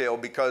important detail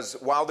because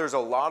while there's a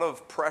lot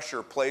of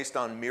pressure placed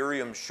on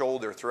Miriam's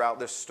shoulder throughout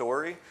this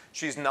story,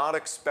 she's not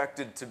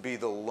expected to be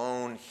the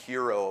lone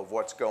hero of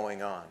what's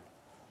going on.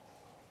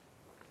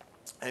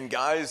 And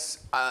guys,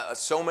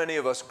 so many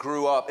of us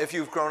grew up, if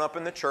you've grown up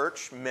in the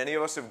church, many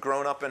of us have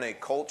grown up in a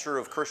culture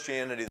of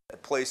Christianity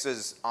that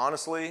places,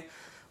 honestly,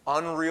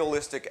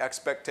 unrealistic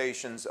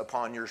expectations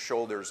upon your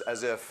shoulders,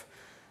 as if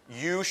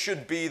you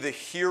should be the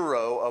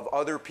hero of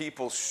other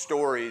people's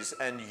stories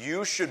and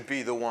you should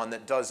be the one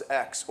that does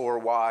X or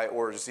Y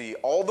or Z.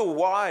 All the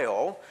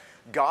while,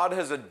 God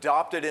has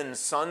adopted in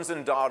sons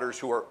and daughters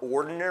who are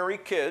ordinary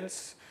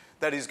kids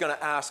that he's going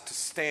to ask to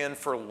stand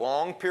for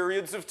long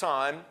periods of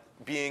time,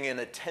 being in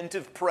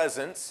attentive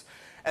presence,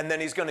 and then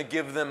he's going to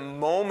give them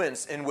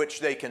moments in which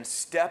they can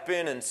step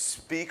in and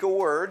speak a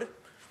word.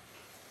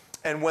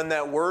 And when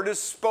that word is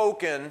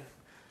spoken,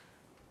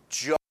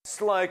 just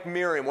like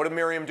Miriam, what did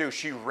Miriam do?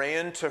 She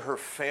ran to her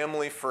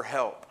family for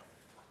help.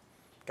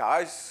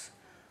 Guys,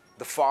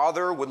 the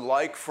Father would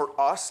like for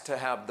us to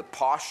have the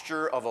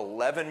posture of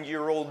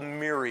 11-year-old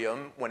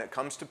Miriam when it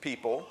comes to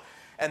people,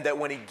 and that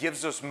when he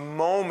gives us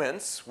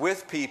moments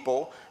with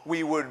people,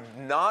 we would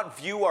not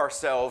view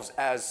ourselves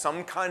as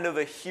some kind of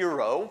a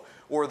hero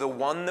or the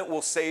one that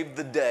will save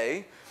the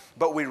day,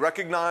 but we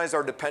recognize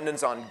our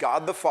dependence on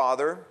God the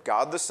Father,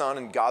 God the Son,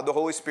 and God the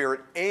Holy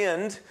Spirit,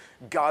 and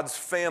God's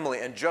family.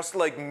 And just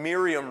like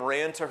Miriam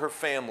ran to her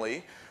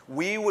family,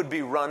 we would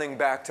be running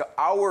back to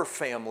our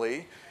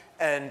family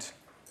and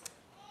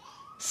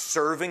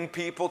serving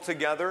people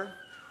together,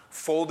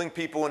 folding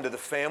people into the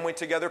family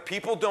together.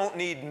 People don't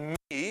need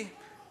me.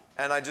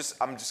 And I'm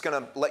just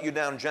going to let you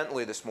down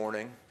gently this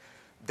morning.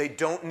 They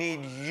don't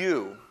need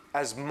you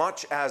as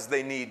much as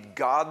they need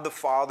God the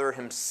Father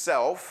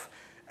himself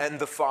and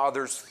the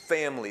Father's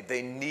family.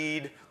 They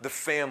need the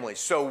family.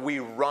 So we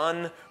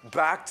run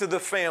back to the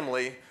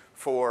family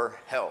for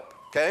help.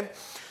 Okay?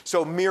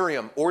 So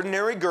Miriam,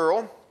 ordinary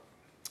girl,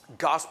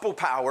 gospel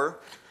power.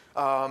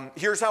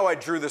 Here's how I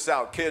drew this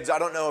out. Kids, I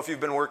don't know if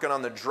you've been working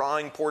on the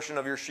drawing portion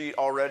of your sheet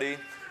already.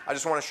 I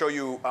just want to show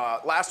you,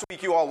 last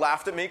week you all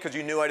laughed at me because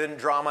you knew I didn't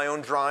draw my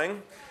own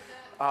drawing.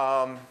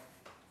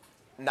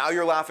 Now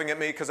you're laughing at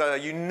me because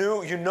you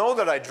know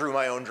that I drew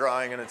my own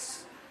drawing, and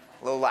it's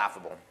a little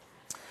laughable.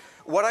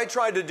 What I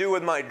tried to do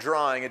with my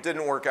drawing, it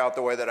didn't work out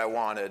the way that I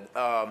wanted.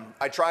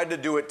 I tried to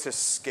do it to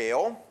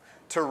scale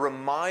to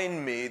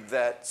remind me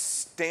that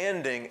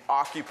standing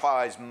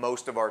occupies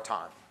most of our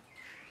time.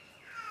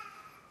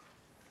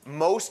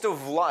 Most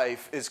of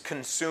life is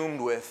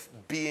consumed with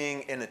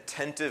being in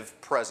attentive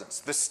presence,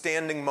 the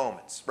standing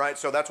moments, right?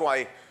 So that's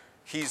why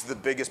he's the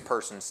biggest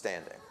person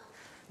standing.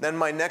 Then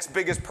my next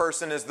biggest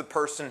person is the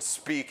person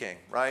speaking,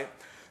 right?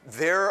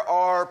 There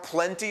are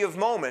plenty of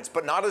moments,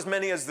 but not as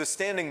many as the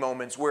standing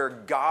moments, where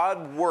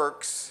God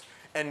works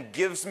and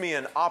gives me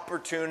an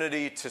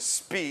opportunity to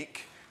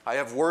speak. I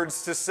have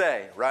words to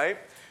say, right?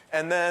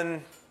 And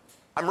then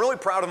I'm really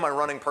proud of my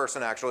running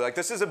person, actually. Like,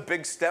 this is a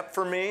big step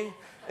for me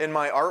in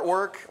my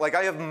artwork. Like,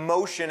 I have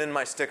motion in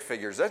my stick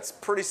figures. That's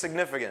pretty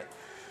significant.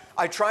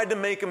 I tried to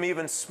make them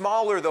even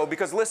smaller, though,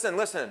 because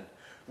listen.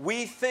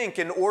 We think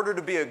in order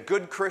to be a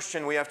good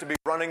Christian, we have to be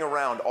running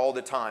around all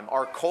the time.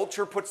 Our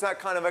culture puts that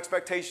kind of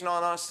expectation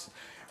on us.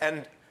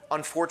 And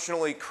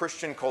unfortunately,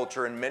 Christian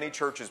culture in many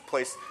churches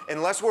place,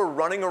 unless we're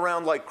running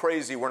around like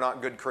crazy, we're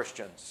not good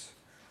Christians.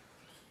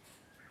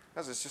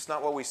 Because it's just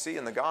not what we see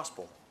in the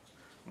gospel.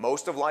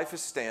 Most of life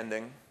is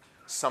standing,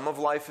 some of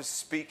life is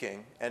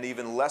speaking, and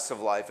even less of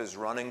life is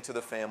running to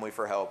the family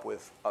for help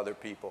with other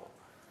people.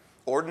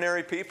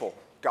 Ordinary people,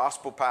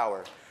 gospel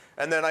power.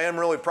 And then I am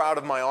really proud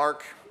of my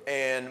ark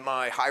and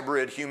my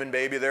hybrid human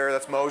baby there.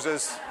 That's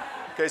Moses.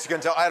 In case you can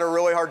tell, I had a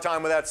really hard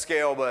time with that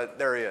scale, but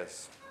there he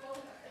is.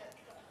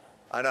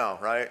 I know,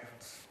 right?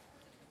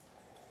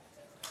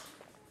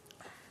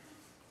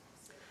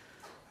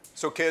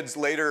 So kids,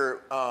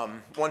 later,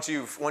 once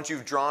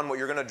you've drawn what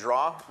you're going to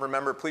draw,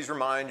 remember, please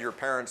remind your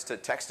parents to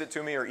text it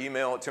to me or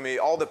email it to me.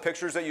 All the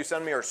pictures that you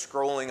send me are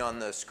scrolling on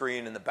the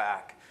screen in the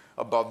back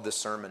above the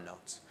sermon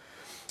notes.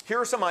 Here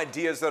are some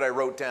ideas that I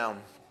wrote down.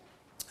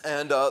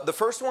 And the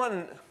first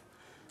one,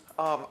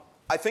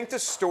 I think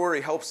this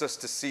story helps us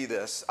to see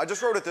this. I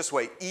just wrote it this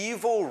way: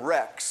 evil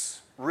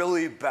wrecks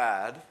really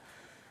bad.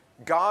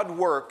 God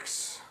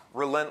works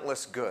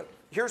relentless good.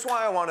 Here's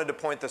why I wanted to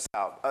point this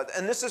out.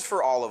 And this is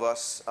for all of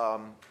us.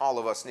 All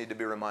of us need to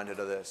be reminded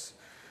of this.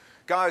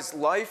 Guys,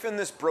 life in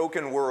this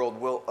broken world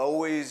will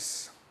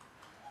always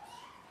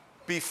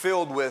be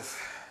filled with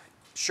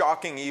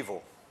shocking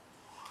evil.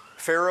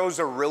 Pharaoh's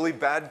a really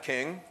bad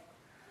king.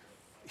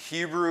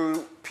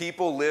 Hebrew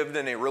people lived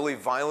in a really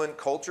violent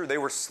culture. They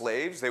were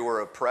slaves. They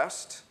were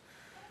oppressed.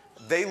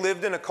 They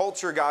lived in a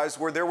culture, guys,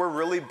 where there were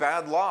really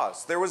bad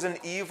laws. There was an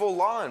evil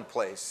law in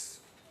place,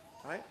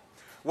 right?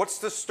 What's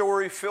the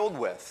story filled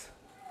with?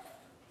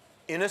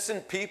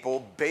 Innocent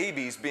people,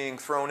 babies being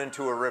thrown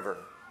into a river,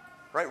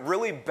 right?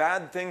 Really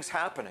bad things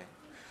happening.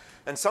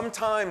 And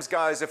sometimes,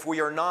 guys, if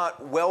we are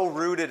not well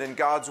rooted in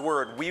God's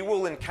word, we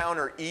will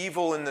encounter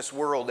evil in this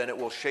world and it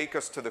will shake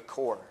us to the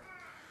core.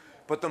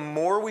 But the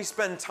more we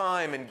spend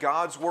time in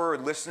God's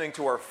word, listening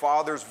to our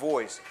Father's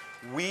voice,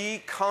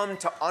 we come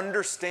to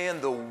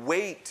understand the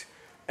weight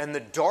and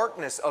the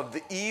darkness of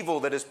the evil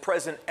that is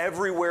present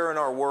everywhere in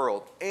our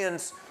world.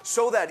 And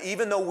so that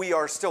even though we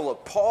are still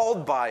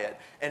appalled by it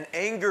and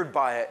angered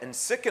by it and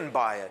sickened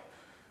by it,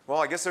 well,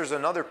 I guess there's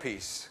another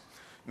piece.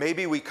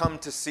 Maybe we come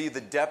to see the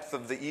depth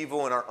of the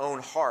evil in our own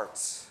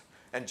hearts.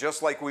 And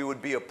just like we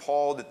would be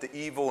appalled at the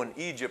evil in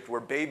Egypt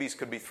where babies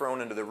could be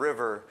thrown into the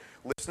river,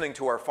 listening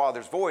to our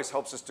Father's voice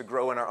helps us to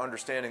grow in our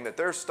understanding that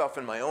there's stuff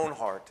in my own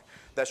heart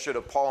that should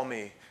appall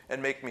me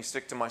and make me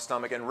sick to my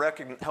stomach and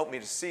help me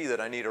to see that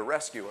I need a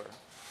rescuer.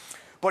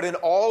 But in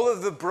all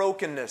of the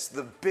brokenness,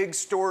 the big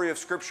story of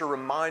Scripture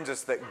reminds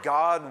us that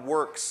God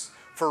works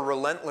for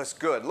relentless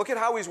good. Look at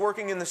how he's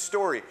working in the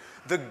story.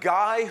 The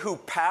guy who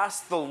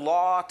passed the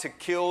law to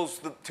kill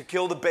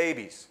the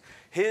babies,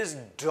 his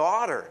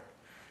daughter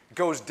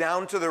goes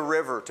down to the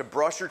river to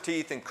brush her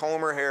teeth and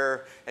comb her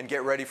hair and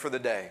get ready for the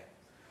day.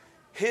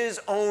 His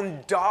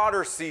own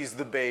daughter sees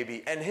the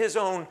baby, and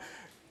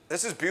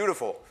this is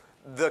beautiful,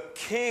 the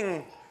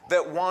king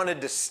that wanted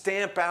to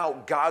stamp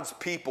out God's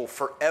people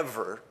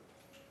forever,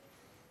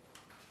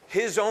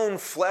 his own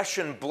flesh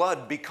and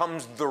blood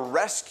becomes the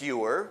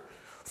rescuer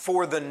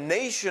for the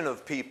nation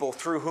of people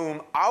through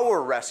whom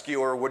our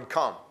rescuer would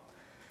come.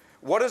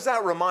 What does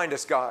that remind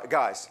us,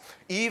 guys?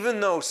 Even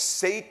though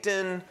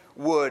Satan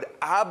would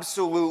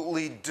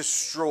absolutely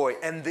destroy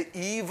and the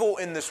evil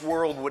in this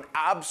world would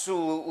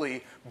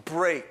absolutely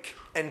break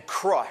and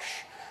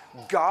crush,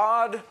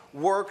 God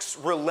works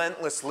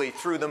relentlessly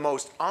through the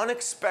most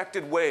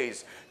unexpected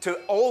ways to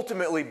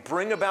ultimately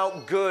bring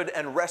about good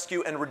and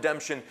rescue and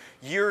redemption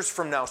years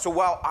from now. So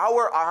while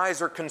our eyes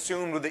are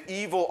consumed with the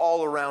evil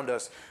all around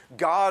us,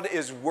 God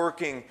is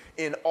working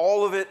in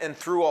all of it and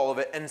through all of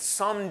it. And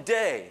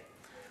someday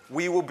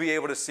we will be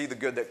able to see the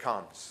good that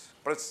comes.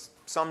 But it's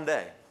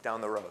someday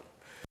down the road.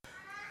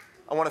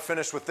 I want to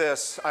finish with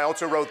this. I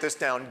also wrote this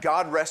down.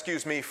 God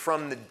rescues me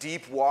from the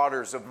deep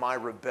waters of my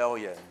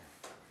rebellion.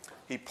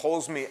 He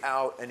pulls me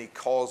out and he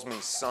calls me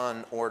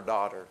son or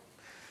daughter.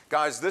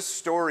 Guys, this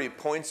story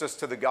points us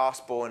to the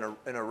gospel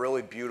in a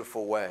really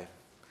beautiful way.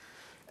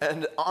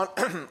 And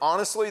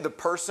honestly, the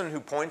person who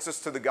points us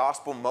to the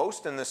gospel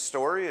most in this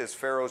story is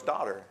Pharaoh's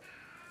daughter.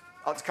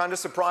 It's kind of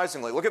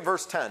surprisingly. Look at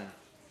verse 10.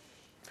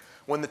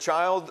 When the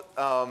child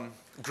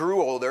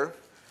grew older,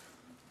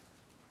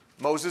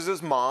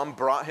 Moses' mom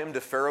brought him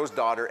to Pharaoh's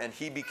daughter, and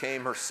he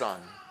became her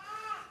son.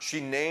 She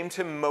named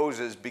him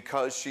Moses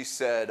because she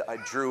said, I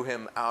drew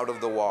him out of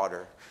the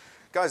water.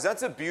 Guys,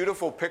 that's a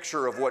beautiful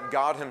picture of what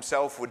God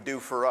himself would do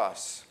for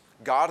us.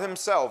 God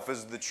himself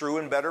is the true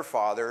and better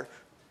Father,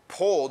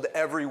 pulled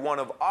every one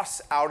of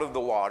us out of the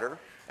water,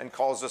 and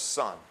calls us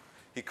son.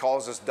 He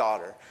calls us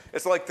daughter.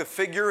 It's like the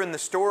figure in the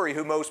story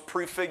who most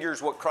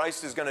prefigures what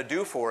Christ is going to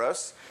do for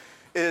us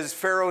is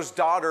Pharaoh's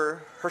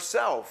daughter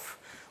herself.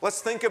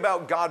 Let's think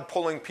about God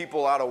pulling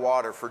people out of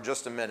water for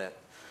just a minute.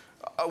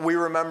 We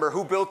remember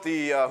who built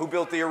the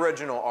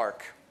original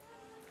ark?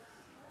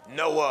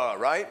 Noah,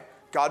 right?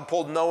 God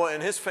pulled Noah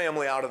and his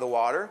family out of the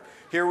water.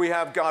 Here we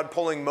have God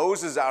pulling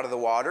Moses out of the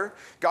water.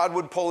 God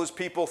would pull his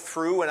people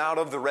through and out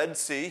of the Red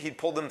Sea. He'd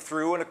pull them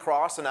through and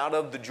across and out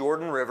of the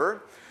Jordan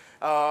River.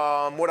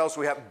 What else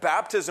we have?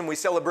 Baptism. We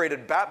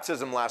celebrated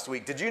baptism last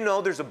week. Did you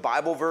know there's a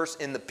Bible verse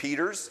in the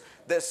Peters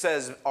that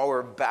says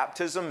our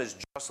baptism is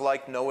just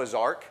like Noah's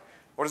ark?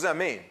 What does that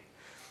mean?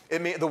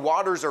 It means the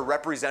waters are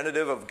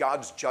representative of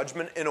God's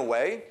judgment in a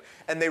way,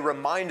 and they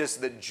remind us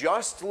that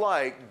just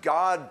like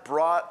God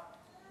brought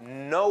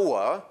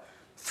Noah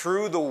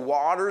through the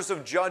waters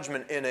of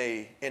judgment in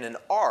an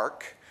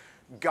ark,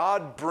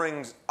 God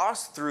brings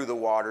us through the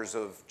waters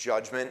of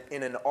judgment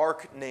in an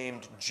ark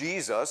named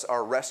Jesus,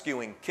 our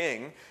rescuing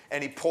King,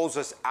 and he pulls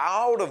us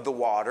out of the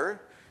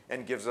water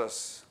and gives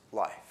us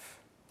life.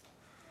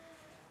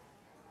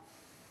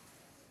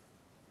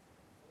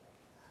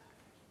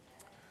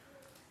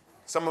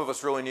 Some of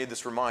us really need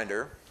this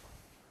reminder.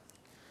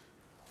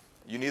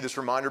 You need this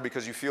reminder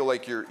because you feel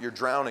like you're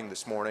drowning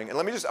this morning. And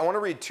I want to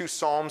read 2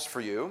 Psalms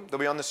for you. They'll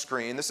be on the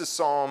screen. This is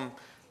Psalm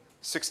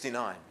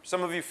 69.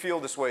 Some of you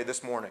feel this way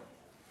this morning.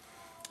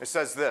 It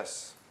says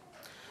this,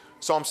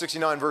 Psalm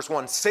 69, verse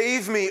 1,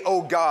 "Save me,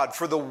 O God,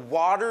 for the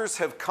waters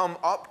have come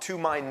up to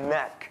my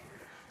neck.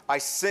 I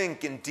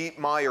sink in deep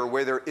mire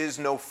where there is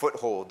no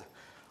foothold.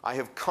 I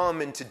have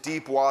come into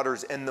deep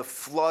waters, and the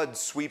flood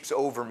sweeps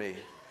over me.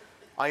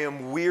 I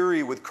am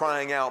weary with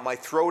crying out. My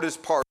throat is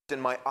parched,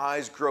 and my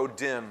eyes grow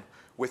dim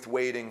with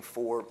waiting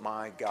for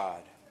my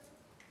God."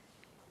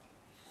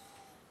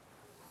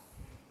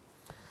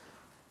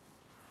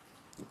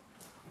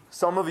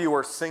 Some of you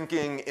are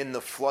sinking in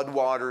the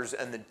floodwaters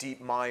and the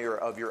deep mire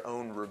of your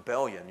own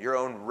rebellion, your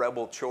own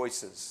rebel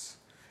choices.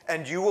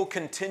 And you will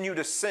continue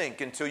to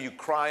sink until you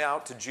cry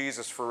out to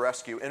Jesus for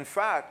rescue. In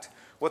fact,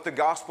 what the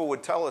gospel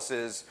would tell us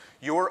is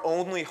your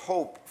only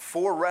hope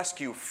for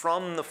rescue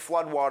from the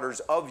floodwaters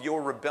of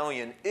your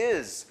rebellion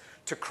is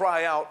to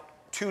cry out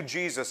to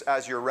Jesus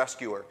as your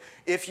rescuer.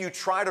 If you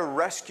try to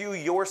rescue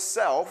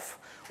yourself,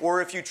 or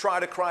if you try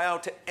to cry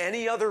out to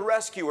any other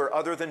rescuer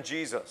other than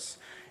Jesus,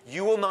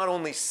 you will not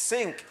only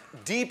sink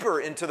deeper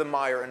into the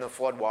mire and the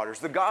floodwaters,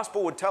 the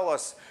gospel would tell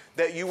us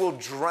that you will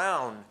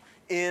drown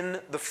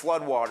in the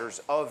floodwaters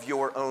of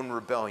your own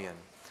rebellion.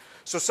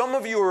 So some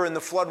of you are in the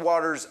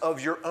floodwaters of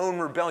your own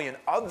rebellion.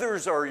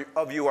 Others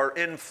of you are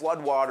in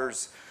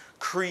floodwaters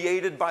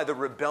created by the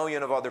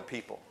rebellion of other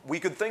people.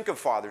 We could think of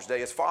Father's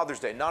Day as Father's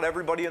Day. Not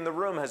everybody in the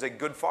room has a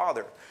good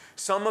father.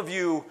 Some of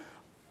you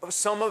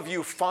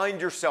find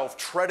yourself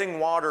treading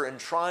water and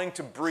trying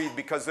to breathe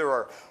because there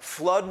are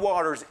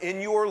floodwaters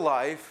in your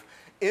life,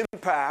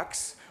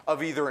 impacts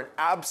of either an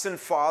absent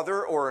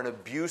father or an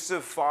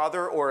abusive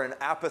father or an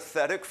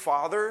apathetic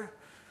father.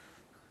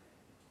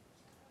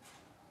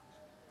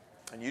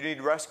 And you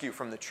need rescue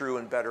from the true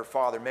and better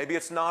Father. Maybe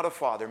it's not a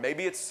father.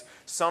 Maybe it's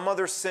some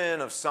other sin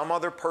of some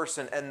other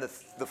person, and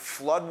the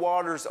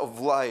floodwaters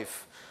of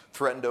life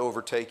threaten to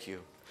overtake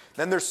you.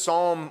 Then there's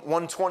Psalm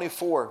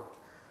 124,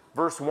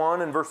 verse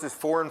 1 and verses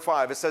 4 and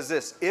 5. It says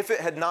this, "If it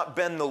had not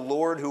been the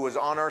Lord who was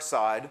on our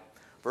side,"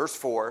 verse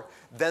 4,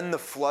 "then the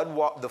flood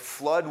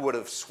would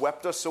have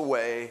swept us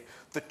away.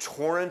 The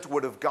torrent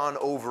would have gone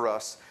over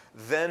us.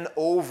 Then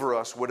over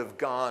us would have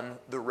gone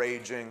the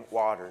raging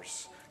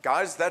waters."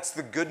 Guys, that's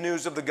the good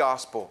news of the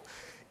gospel.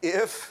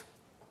 If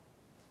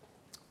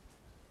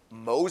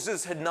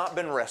Moses had not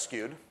been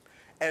rescued,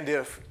 and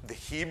if the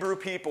Hebrew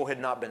people had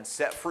not been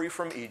set free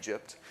from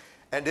Egypt,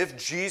 and if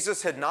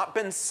Jesus had not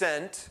been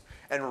sent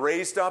and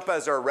raised up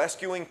as our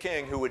rescuing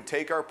King who would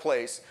take our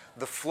place,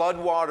 the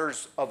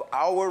floodwaters of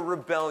our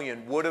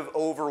rebellion would have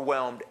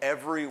overwhelmed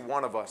every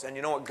one of us. And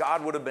you know what?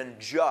 God would have been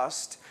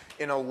just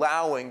in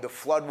allowing the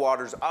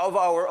floodwaters of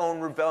our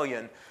own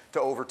rebellion to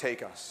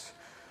overtake us.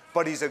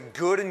 But he's a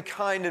good and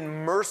kind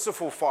and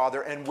merciful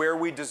Father, and where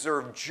we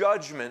deserve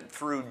judgment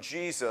through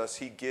Jesus,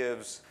 he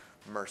gives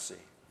mercy.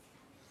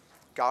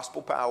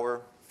 Gospel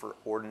power for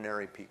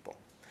ordinary people.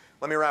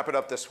 Let me wrap it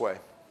up this way.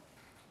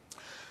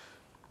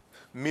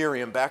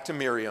 Miriam, back to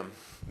Miriam.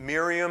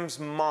 Miriam's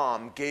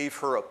mom gave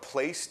her a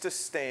place to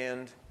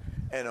stand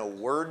and a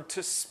word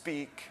to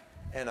speak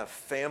and a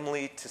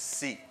family to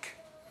seek.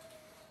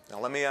 Now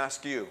let me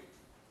ask you,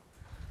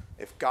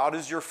 if God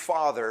is your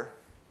father,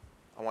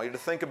 I want you to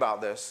think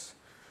about this.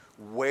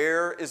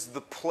 Where is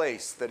the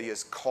place that he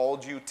has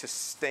called you to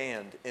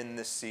stand in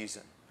this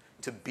season?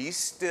 To be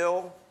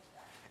still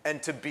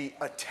and to be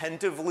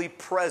attentively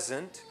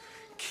present,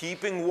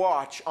 keeping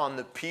watch on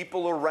the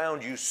people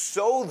around you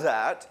so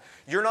that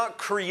you're not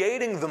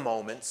creating the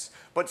moments,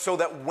 but so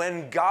that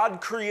when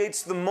God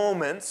creates the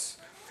moments,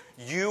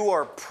 you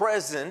are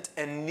present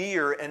and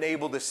near and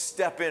able to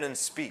step in and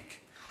speak.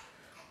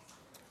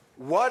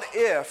 What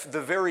if the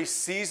very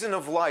season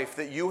of life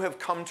that you have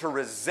come to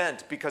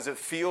resent because it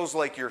feels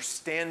like you're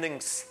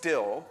standing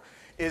still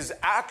is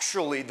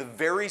actually the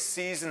very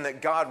season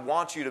that God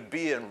wants you to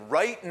be in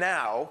right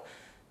now,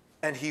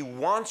 and He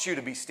wants you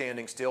to be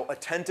standing still,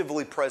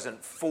 attentively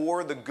present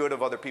for the good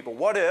of other people?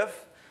 What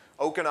if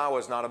Okinawa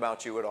is not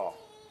about you at all?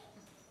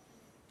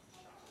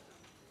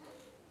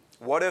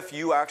 What if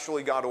you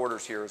actually got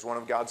orders here as one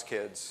of God's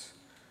kids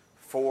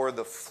for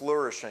the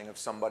flourishing of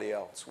somebody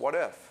else? What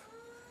if?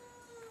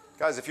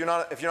 Guys, if you're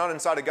not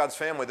inside of God's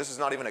family, this is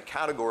not even a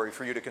category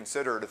for you to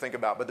consider or to think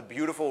about. But the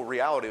beautiful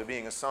reality of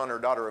being a son or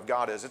daughter of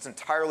God is it's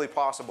entirely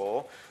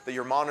possible that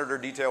your monitor,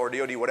 detail, or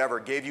DOD, whatever,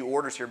 gave you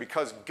orders here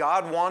because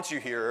God wants you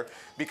here,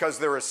 because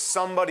there is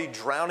somebody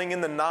drowning in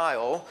the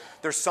Nile.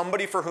 There's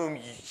somebody for whom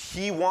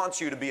He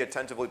wants you to be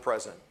attentively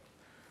present.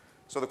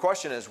 So the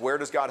question is, where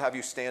does God have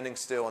you standing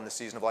still in the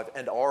season of life?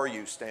 And are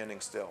you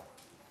standing still?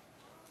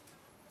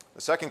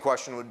 The second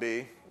question would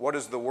be, what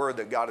is the word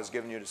that God has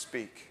given you to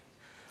speak?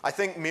 I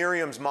think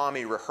Miriam's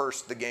mommy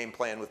rehearsed the game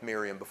plan with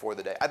Miriam before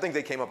the day. I think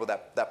they came up with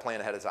that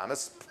plan ahead of time.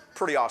 It's a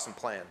pretty awesome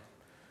plan.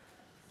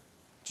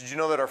 Did you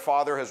know that our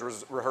Father has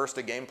rehearsed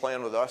a game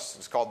plan with us?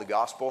 It's called the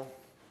gospel.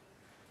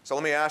 So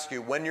let me ask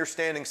you, when you're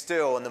standing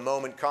still and the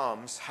moment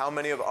comes, how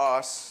many of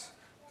us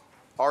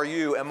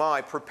am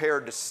I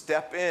prepared to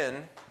step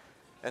in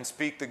and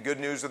speak the good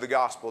news of the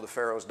gospel to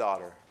Pharaoh's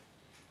daughter?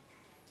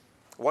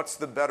 What's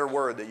the better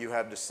word that you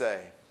have to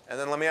say? And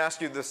then let me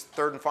ask you this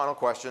third and final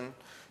question.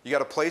 You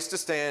got a place to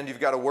stand, you've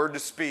got a word to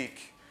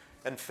speak,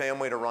 and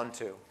family to run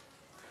to.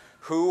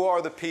 Who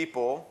are the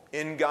people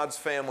in God's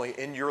family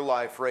in your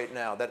life right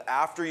now that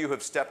after you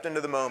have stepped into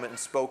the moment and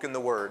spoken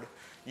the word,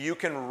 you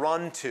can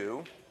run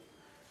to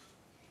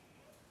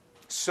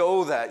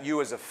so that you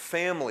as a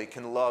family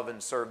can love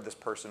and serve this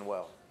person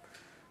well?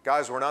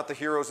 Guys, we're not the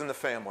heroes in the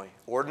family.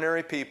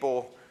 Ordinary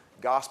people,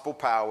 gospel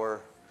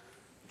power,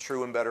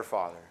 true and better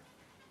Father.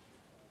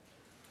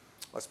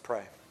 Let's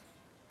pray.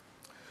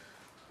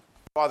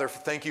 Father,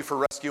 thank you for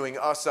rescuing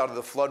us out of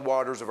the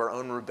floodwaters of our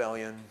own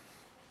rebellion.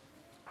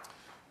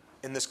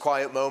 In this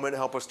quiet moment,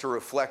 help us to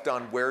reflect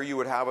on where you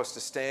would have us to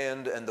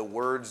stand and the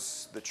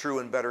words, the true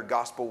and better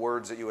gospel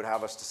words that you would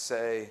have us to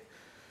say,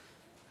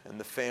 and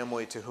the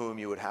family to whom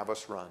you would have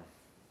us run.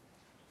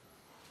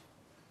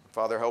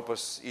 Father, help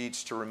us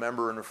each to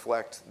remember and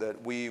reflect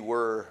that we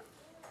were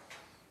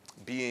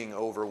being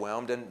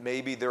overwhelmed, and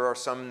maybe there are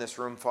some in this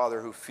room,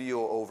 Father, who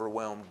feel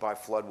overwhelmed by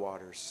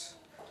floodwaters.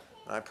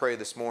 I pray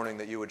this morning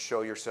that you would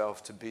show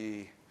yourself to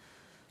be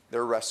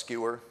their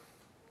rescuer,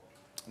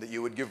 that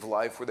you would give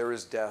life where there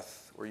is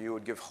death, where you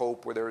would give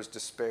hope where there is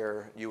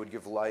despair, you would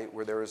give light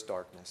where there is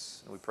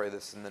darkness. And we pray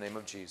this in the name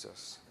of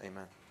Jesus.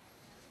 Amen.